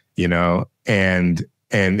 you know, and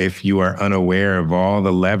if you are unaware of all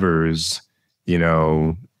the levers, you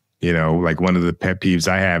know, like one of the pet peeves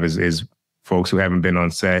I have is folks who haven't been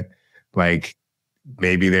on set, like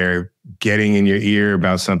maybe they're getting in your ear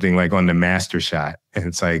about something like on the master shot. And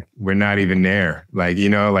it's like, we're not even there. Like, you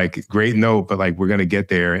know, like great note, but like, we're going to get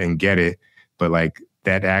there and get it. But like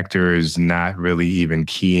that actor is not really even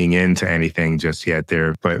keying into anything just yet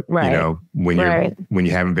there. But, you know, when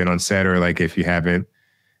you haven't been on set, or like if you haven't,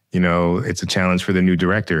 you know, it's a challenge for the new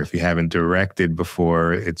director. If you haven't directed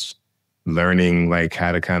before, it's learning like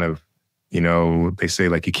how to kind of, you know, they say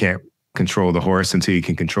like you can't control the horse until you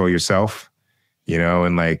can control yourself, you know,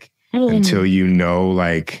 and like until you know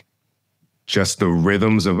like just the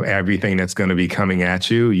rhythms of everything that's going to be coming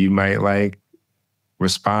at you, you might like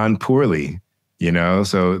respond poorly, you know?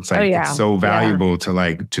 So it's like it's so valuable to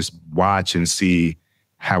like just watch and see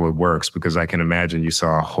how it works, because I can imagine you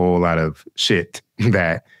saw a whole lot of shit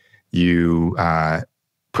that you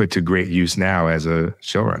put to great use now as a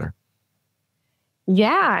showrunner.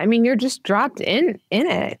 Yeah, I mean, you're just dropped in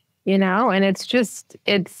it, you know, and it's just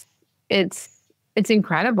it's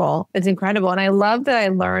incredible. It's incredible, and I love that I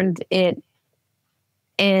learned it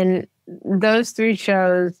in those 3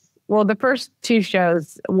 shows. Well, the first 2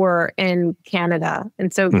 shows were in Canada,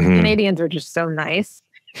 and so Canadians are just so nice.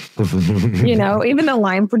 You know, even the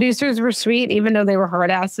line producers were sweet, even though they were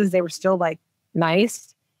hard asses, they were still like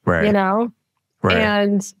nice. Right. You know,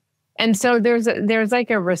 and so there's like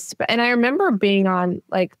a respect. And I remember being on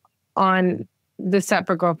the set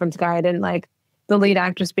for Girlfriend's Guide, and like the lead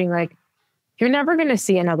actress being like, you're never going to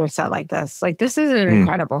see another set like this. Like, this is an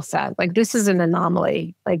incredible set. Like, this is an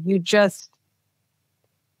anomaly. Like, you just,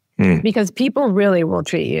 because people really will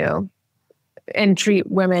treat you and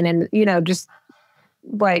treat women and, you know, just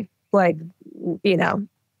like, you know,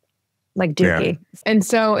 like Dookie. Yeah. And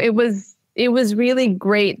so it was really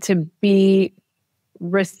great to be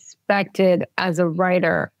respected as a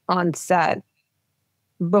writer on set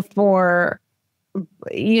before,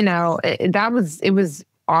 you know, it was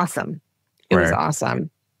awesome. It was awesome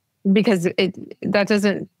because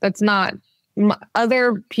that's not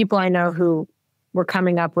other people I know who were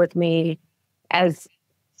coming up with me as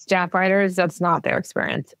staff writers. That's not their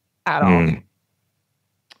experience at all.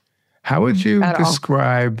 How would you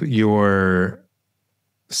describe your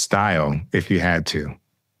style if you had to?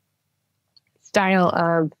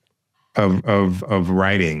 Style of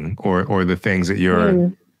writing or the things that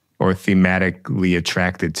you're or thematically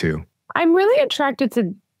attracted to? I'm really attracted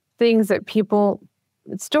to things that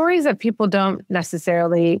stories that people don't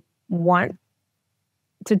necessarily want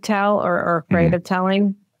to tell or are afraid of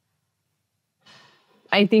telling.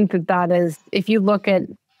 I think that is, if you look at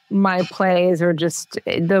my plays or just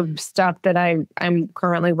the stuff that I'm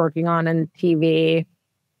currently working on in TV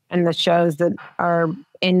and the shows that are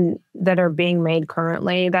being made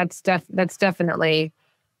currently, that's definitely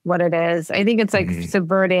what it is. I think it's like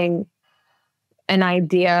subverting an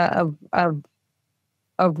idea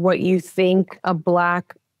of what you think a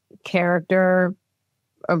Black character,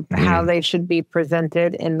 of how they should be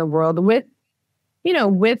presented in the world with, you know,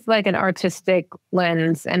 with like an artistic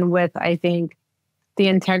lens and with, I think, the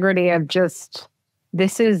integrity of just,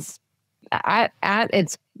 this is at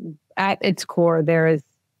its core, there's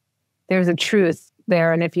a truth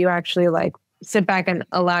there. And if you actually like sit back and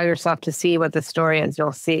allow yourself to see what the story is,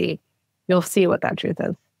 you'll see what that truth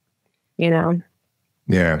is, you know?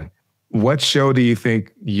 Yeah. What show do you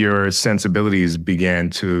think your sensibilities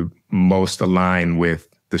began to most align with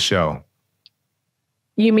the show?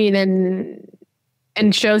 You mean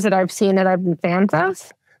in shows that I've seen that I've been fans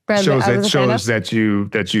of? Shows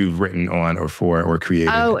that you've written on or for or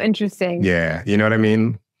created. Oh, interesting. Yeah. You know what I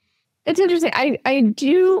mean? It's interesting.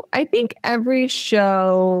 I think every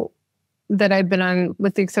show that I've been on,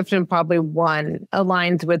 with the exception of probably one,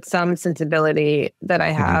 aligns with some sensibility that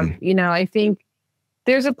I have. You know, I think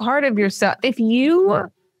there's a part of yourself. If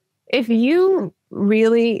you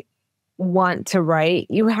really want to write,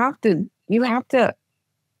 you have to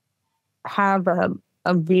have a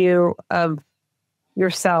view of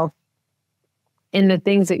yourself in the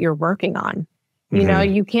things that you're working on. You know,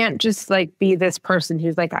 you can't just like be this person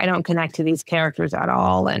who's like, I don't connect to these characters at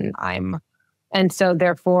all. And so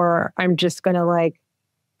therefore I'm just going to like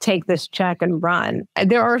take this check and run.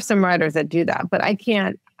 There are some writers that do that, but I'm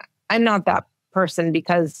not that person,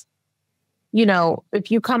 because, you know, if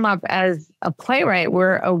you come up as a playwright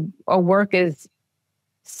where a work is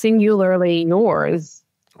singularly yours,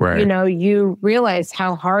 right, you know, you realize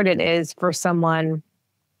how hard it is for someone.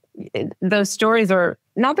 Those stories are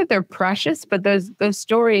not that they're precious, but those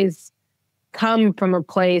stories come from a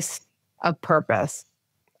place of purpose.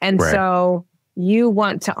 And so you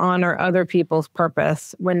want to honor other people's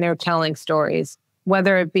purpose when they're telling stories,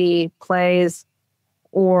 whether it be plays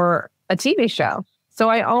or a TV show. So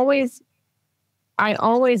I always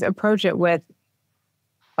approach it with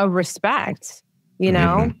a respect, you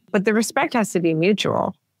know, but the respect has to be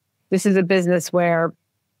mutual. This is a business where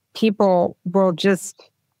people will just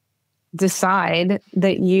decide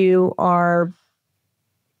that you are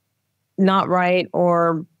not right,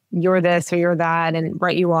 or you're this or you're that, and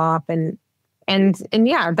write you off. And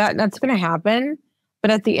yeah, that's going to happen.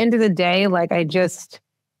 But at the end of the day, like, it's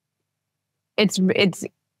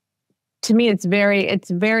to me, it's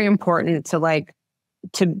very important to like,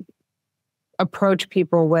 to approach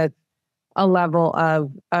people with a level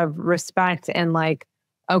of respect and like,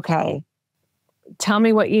 okay, tell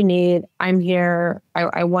me what you need. I'm here.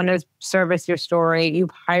 I want to service your story.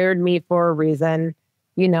 You've hired me for a reason.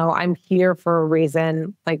 You know, I'm here for a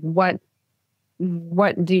reason. Like, what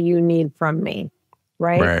do you need from me?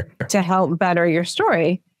 Right. To help better your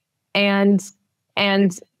story. And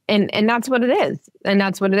that's what it is. And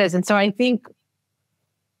that's what it is. And so I think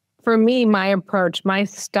for me, my approach, my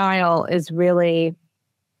style is really,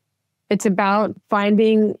 it's about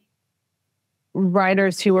finding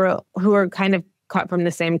writers who are kind of cut from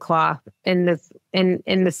the same cloth in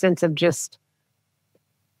the sense of just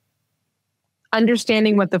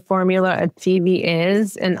understanding what the formula of TV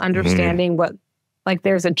is, and understanding what, like,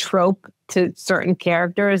 there's a trope to certain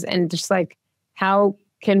characters, and just like, how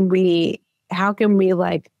can we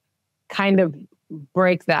like kind of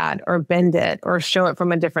break that or bend it or show it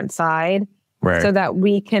from a different side, so that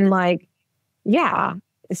we can like yeah,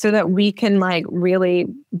 so that we can like really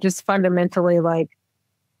just fundamentally like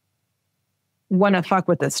want to fuck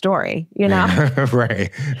with the story, you know? Right.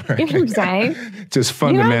 You know what I'm saying? Just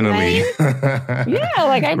fundamentally. You know what I mean? Yeah,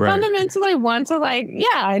 like I Right. fundamentally want to like,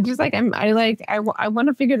 I just like, I want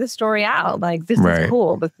to figure the story out. Like, this Right. is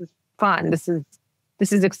cool. This is fun. This is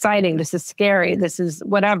exciting. This is scary. This is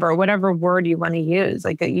whatever word you want to use.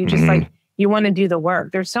 Like you just like, you want to do the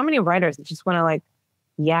work. There's so many writers that just want to like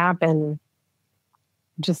yap and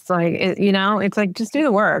just like, it's like, just do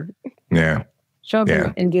the work. Yeah. Show up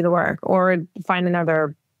and do the work, or find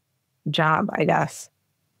another job, I guess.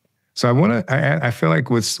 So I feel like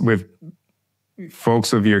with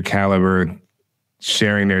folks of your caliber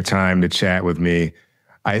sharing their time to chat with me,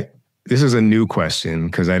 this is a new question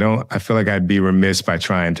because I feel like I'd be remiss by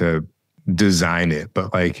trying to design it,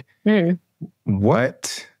 but like,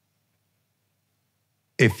 what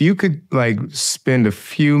if you could like spend a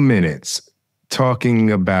few minutes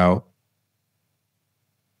talking about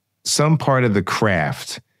some part of the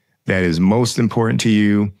craft that is most important to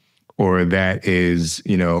you, or that is,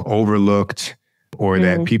 overlooked, or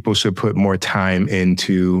that people should put more time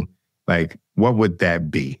into, like, what would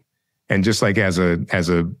that be? And just like as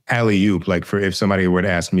a alley-oop, like if somebody were to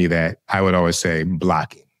ask me that, I would always say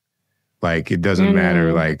blocking. Like, it doesn't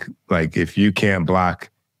matter. Like if you can't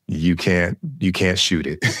block, you can't shoot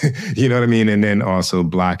it. You know what I mean? And then also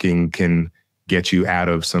blocking can get you out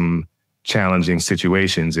of some challenging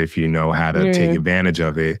situations if you know how to take advantage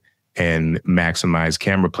of it and maximize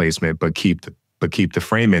camera placement, but keep the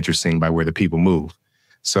frame interesting by where the people move.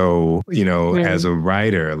 So, as a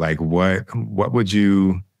writer, like what would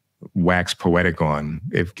you wax poetic on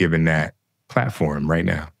if given that platform right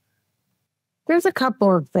now? There's a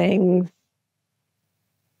couple of things.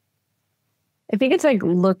 I think it's like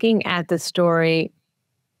looking at the story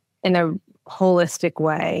in a holistic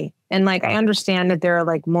way. And like, I understand that there are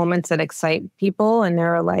like moments that excite people, and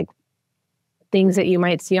there are like things that you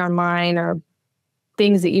might see online or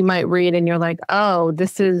things that you might read and you're like, oh,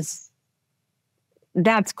 that's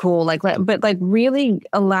cool. Like, but like really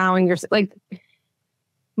allowing yourself, like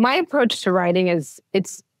my approach to writing is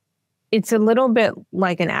it's a little bit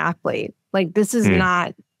like an athlete. Like this is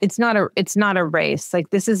it's not a race. Like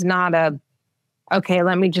this is not okay,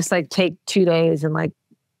 let me just like take 2 days and like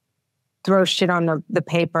throw shit on the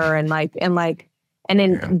paper and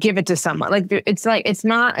then give it to someone. Like it's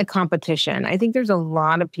not a competition. I think there's a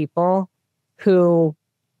lot of people who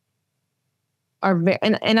are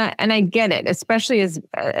and I get it, especially as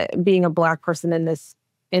being a Black person in this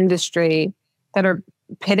industry, that are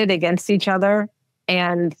pitted against each other,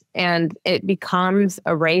 and it becomes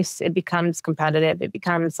a race. It becomes competitive. It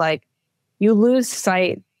becomes like you lose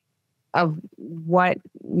sight of what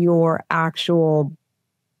your actual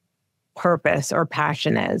purpose or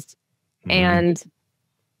passion is. And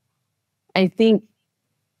I think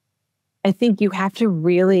you have to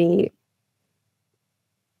really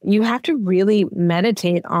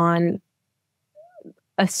meditate on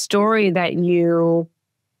a story that you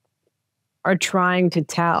are trying to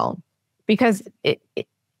tell, because if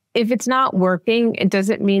it's not working, it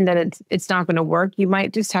doesn't mean that it's not going to work. You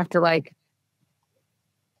might just have to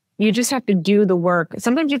you just have to do the work.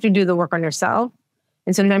 Sometimes you have to do the work on yourself,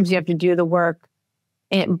 and sometimes you have to do the work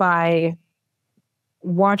by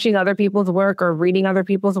watching other people's work or reading other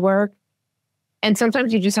people's work. And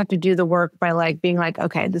sometimes you just have to do the work by like being like,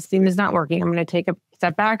 okay, this thing is not working. I'm going to take a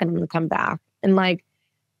step back and I'm going to come back. And like,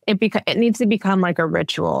 it needs to become like a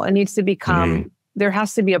ritual. It needs to become, there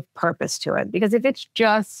has to be a purpose to it. Because if it's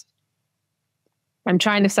just, I'm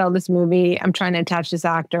trying to sell this movie, I'm trying to attach this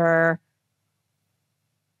actor,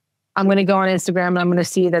 I'm going to go on Instagram and I'm going to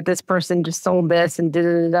see that this person just sold this and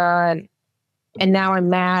and now I'm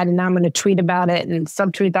mad, and now I'm going to tweet about it and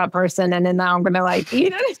subtweet that person. And then now I'm going to like, you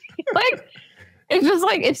know, like,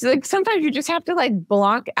 it's like sometimes you just have to like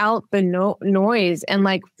block out the noise and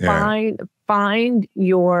like find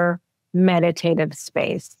your meditative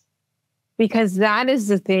space, because that is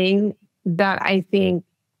the thing that I think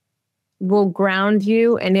will ground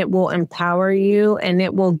you, and it will empower you, and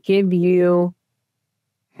it will give you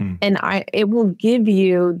it will give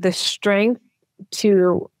you the strength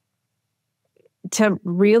to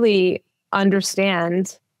really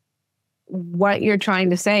understand what you're trying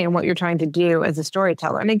to say and what you're trying to do as a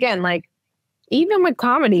storyteller. And again, like even with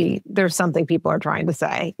comedy, there's something people are trying to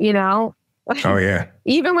say, you know? Oh yeah.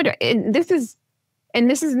 Even with this is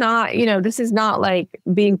not, you know, this is not like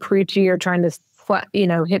being preachy or trying to, you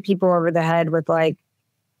know, hit people over the head with like,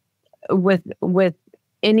 with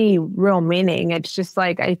any real meaning. It's just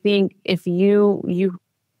like, I think if you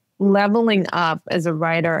leveling up as a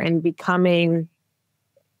writer and becoming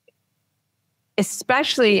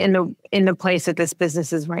especially in the place that this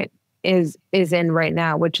business is in right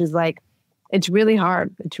now, which is like, it's really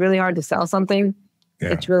hard. It's really hard to sell something. Yeah.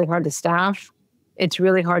 It's really hard to staff. It's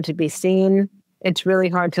really hard to be seen. It's really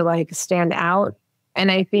hard to like stand out.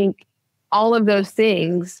 And I think all of those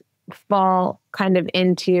things fall kind of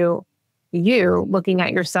into you looking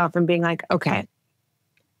at yourself and being like, okay,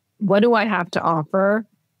 what do I have to offer?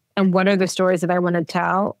 And what are the stories that I want to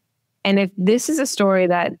tell? And if this is a story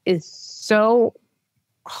that is so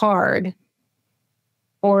hard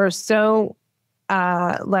or so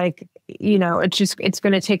it's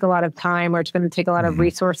going to take a lot of time, or it's going to take a lot of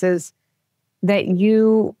resources, that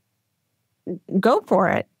you go for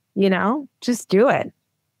it, just do it.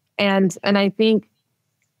 And I think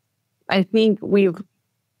we've,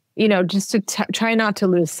 just to try not to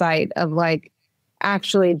lose sight of like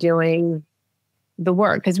actually doing the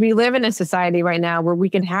work, because we live in a society right now where we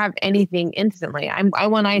can have anything instantly. I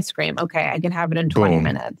want ice cream. Okay. I can have it in 20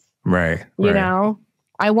 minutes. Right.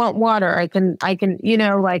 I want water. I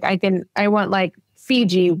want like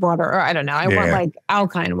Fiji water, or I don't know. I want like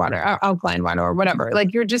alkaline water or whatever.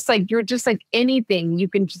 Like, you're just like anything you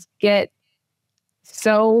can just get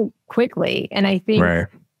so quickly. And I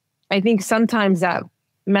think sometimes that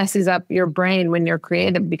messes up your brain when you're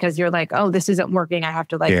creative, because you're like, oh, this isn't working. I have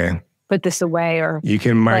to put this away. Or you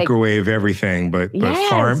can microwave everything, but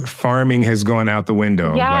farming has gone out the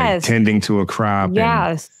window. Like tending to a crop.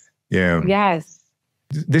 Yes.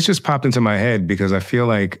 This just popped into my head because I feel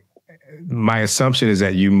like my assumption is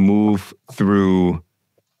that you move through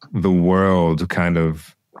the world kind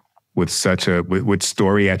of with with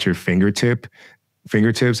story at your fingertips.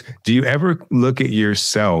 Do you ever look at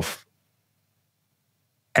yourself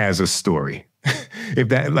as a story? If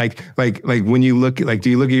that like when you look at, do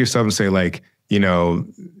you look at yourself and say like,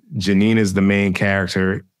 Jenine is the main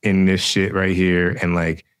character in this shit right here, and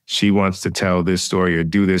like she wants to tell this story or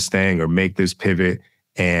do this thing or make this pivot,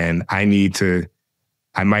 and I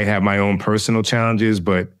might have my own personal challenges,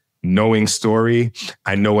 but knowing story,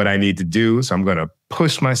 I know what I need to do. So I'm going to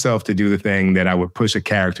push myself to do the thing that I would push a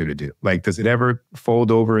character to do. Like, does it ever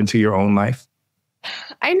fold over into your own life?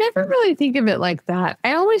 I never really think of it like that.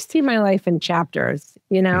 I always see my life in chapters,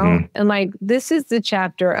 and like, this is the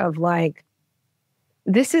chapter of like,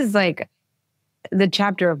 this is like the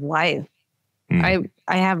chapter of life. I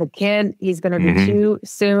have a kid. He's going to be 2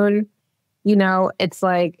 soon. It's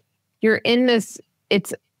like, you're in this,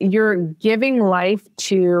 you're giving life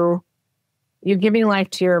to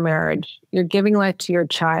your marriage. You're giving life to your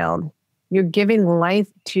child. You're giving life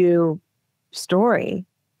to story.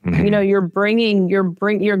 You're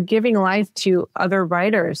giving life to other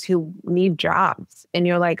writers who need jobs. And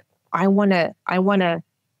you're like, I want to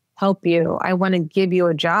help you. I want to give you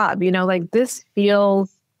a job. Like, this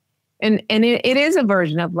feels, and it is a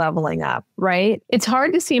version of leveling up, right? It's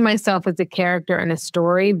hard to see myself as a character in a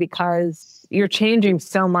story because you're changing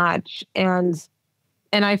so much. And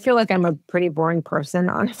I feel like I'm a pretty boring person,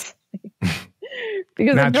 honestly.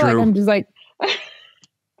 Because I feel like I'm just like,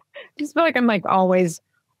 just feel like I'm like always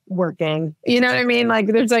working. You know what I mean? Like,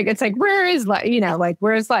 there's like, it's like, where is life? Like,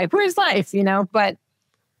 where's life? Where's life? But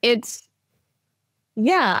it's,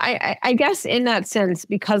 I guess in that sense,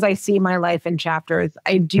 because I see my life in chapters,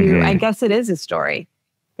 I do, I guess it is a story.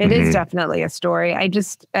 It is definitely a story. I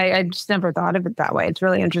just never thought of it that way. It's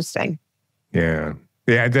really interesting. Yeah.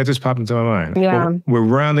 Yeah, that just popped into my mind. Yeah. Well, we're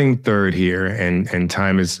rounding third here and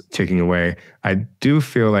time is ticking away. I do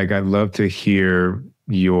feel like I'd love to hear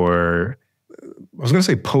your, I was going to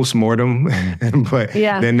say postmortem, but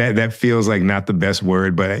then that feels like not the best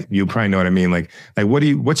word, but you probably know what I mean. Like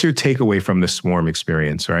what's your takeaway from the Swarm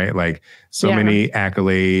experience, right? Like many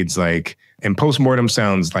accolades, like, and postmortem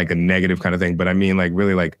sounds like a negative kind of thing, but I mean, like,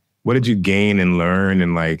 really, like, what did you gain and learn,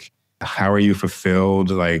 and like, how are you fulfilled?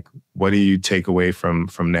 Like, what do you take away from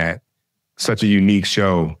that? Such a unique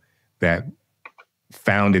show that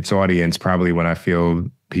found its audience probably when I feel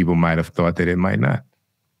people might have thought that it might not.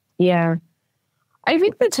 Yeah. I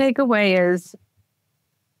think the takeaway is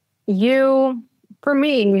for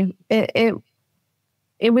me, it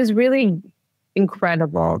was really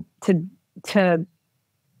incredible to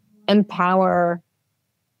empower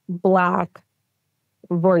Black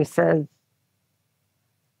voices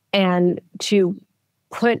and to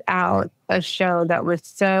put out a show that was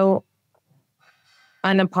so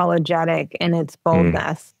unapologetic in its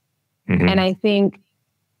boldness. And I think,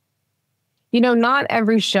 not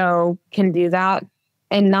every show can do that.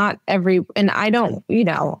 And I don't,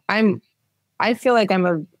 I feel like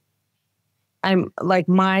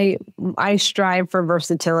I strive for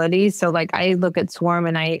versatility. So like, I look at Swarm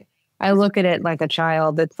and I look at it like a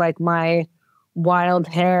child. It's like my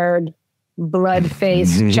wild-haired,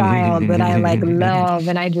 blood-faced child that I like love,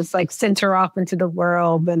 and I just like sent her off into the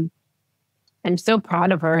world, and I'm so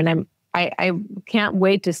proud of her, and I can't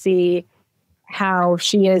wait to see how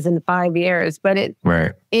she is in 5 years. But it's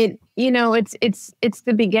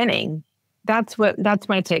the beginning. That's my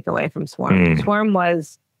takeaway from Swarm. Swarm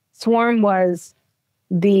was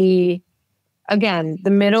the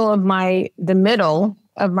middle of my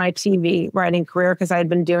TV writing career, because I had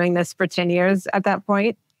been doing this for 10 years at that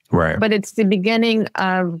point. Right. But it's the beginning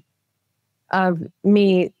of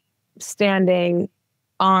me standing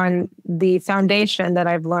on the foundation that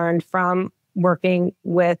I've learned from working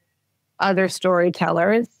with other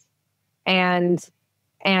storytellers and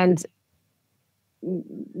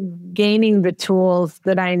gaining the tools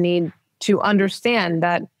that I need to understand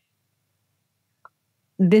that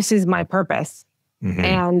this is my purpose.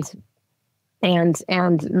 And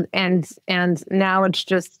now it's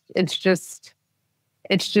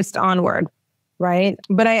just onward, right?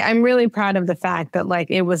 But I'm really proud of the fact that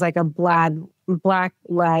like it was like a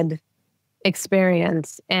black-led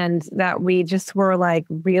experience, and that we just were like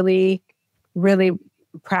really, really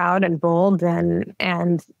proud and bold, and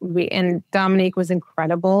Dominique was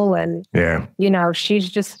incredible, and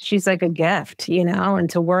she's like a gift, and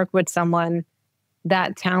to work with someone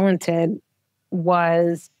that talented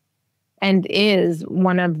was and is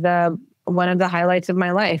one of the highlights of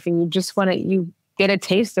my life. And you get a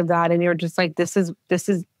taste of that, and you're just like, this is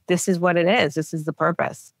what it is. This is the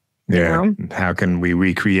purpose. Yeah. You know? How can we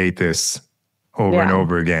recreate this over and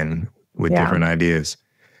over again with different ideas?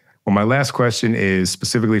 Well, my last question is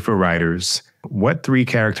specifically for writers. What 3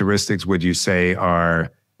 characteristics would you say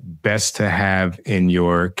are best to have in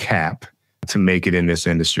your cap to make it in this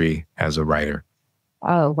industry as a writer?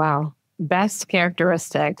 Oh, wow. Best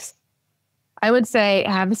characteristics. I would say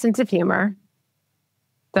have a sense of humor.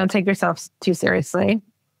 Don't take yourself too seriously.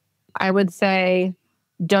 I would say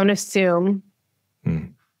don't assume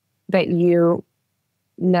that you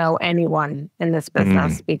know anyone in this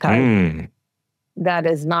business, because that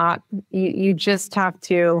is not, you just have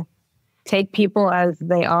to take people as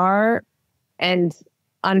they are and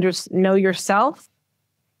know yourself.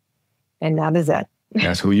 And that is it.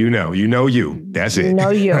 That's who you know. You know you. That's it. You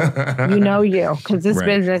know you. You know you. Because this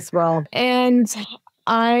business will. And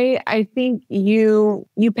I think you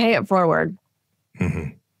pay it forward.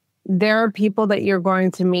 There are people that you're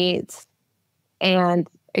going to meet. And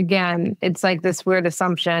again, it's like this weird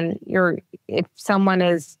assumption. If someone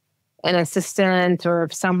is an assistant, or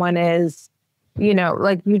if someone is,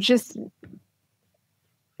 like, you just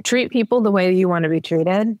treat people the way you want to be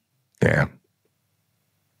treated. Yeah.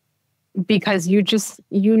 Because you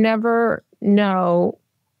never know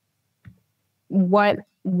what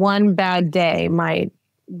one bad day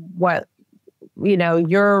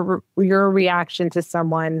your reaction to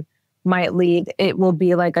someone might lead. It will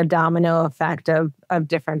be like a domino effect of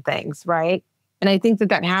different things, right? And I think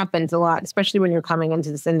that happens a lot, especially when you're coming into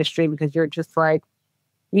this industry, because you're just like,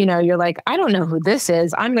 you're like, I don't know who this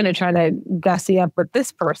is. I'm going to try to gussy up with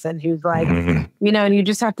this person who's like, and you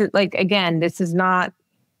just have to, like, again, this is not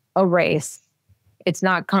a race. It's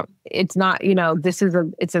not, it's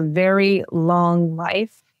a very long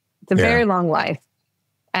life. It's a very long life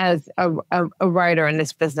as a writer in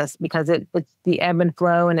this business, because it's the ebb and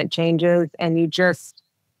flow, and it changes, and you just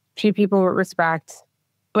treat people with respect,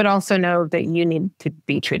 but also know that you need to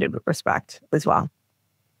be treated with respect as well.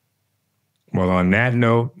 Well, on that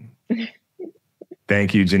note,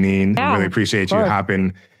 thank you, Janine. I really appreciate you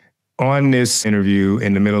hopping on this interview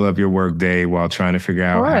in the middle of your workday while trying to figure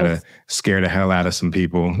out how to scare the hell out of some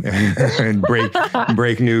people and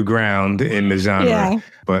break new ground in the genre. Yeah.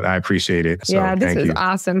 But I appreciate it. So this was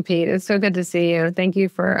awesome, Pete. It's so good to see you. Thank you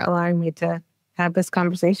for allowing me to have this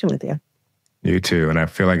conversation with you. You too. And I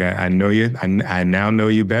feel like I know you. I now know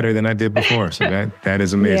you better than I did before. So that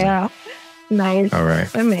is amazing. Yeah. Nice. All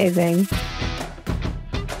right. Amazing.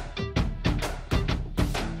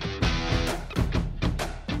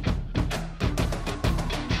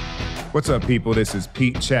 What's up, people? This is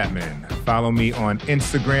Pete Chapman. Follow me on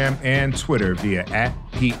Instagram and Twitter via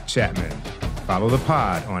 @PeteChapman. Follow the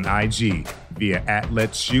pod on IG via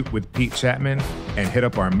 @Let'sShootWithPeteChapman, and hit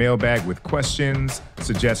up our mailbag with questions,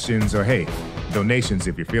 suggestions, or hey, donations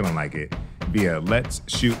if you're feeling like it, via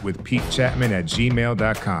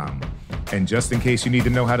let'sshootwithpetechapman@gmail.com. And just in case you need to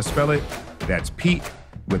know how to spell it, that's Pete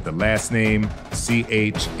with the last name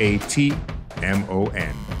CHATMON.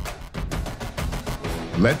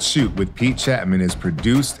 Let's Shoot with Pete Chapman is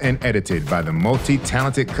produced and edited by the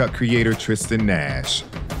multi-talented cut creator Tristan Nash.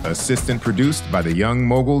 Assistant produced by the young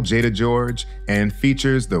mogul Jada George, and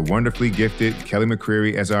features the wonderfully gifted Kelly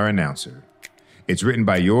McCreary as our announcer. It's written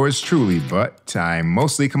by yours truly, but I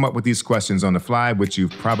mostly come up with these questions on the fly, which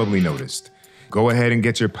you've probably noticed. Go ahead and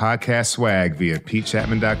get your podcast swag via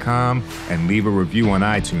PeteChapman.com and leave a review on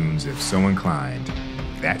iTunes if so inclined.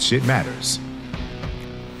 That shit matters.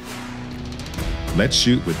 Let's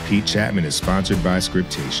Shoot with Pete Chapman is sponsored by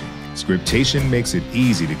Scriptation. Scriptation makes it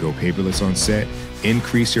easy to go paperless on set,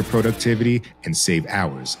 increase your productivity, and save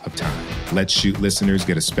hours of time. Let's Shoot listeners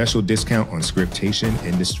get a special discount on Scriptation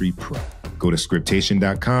Industry Pro. Go to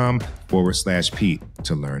scriptation.com/Pete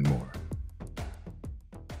to learn more.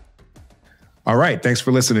 All right, thanks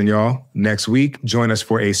for listening, y'all. Next week, join us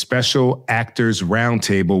for a special actors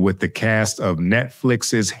roundtable with the cast of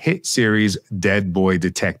Netflix's hit series, Dead Boy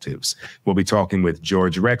Detectives. We'll be talking with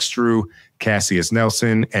George Rextrew, Cassius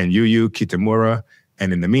Nelson, and Yuyu Kitamura.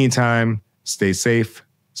 And in the meantime, stay safe,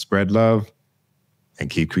 spread love, and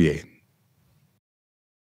keep creating.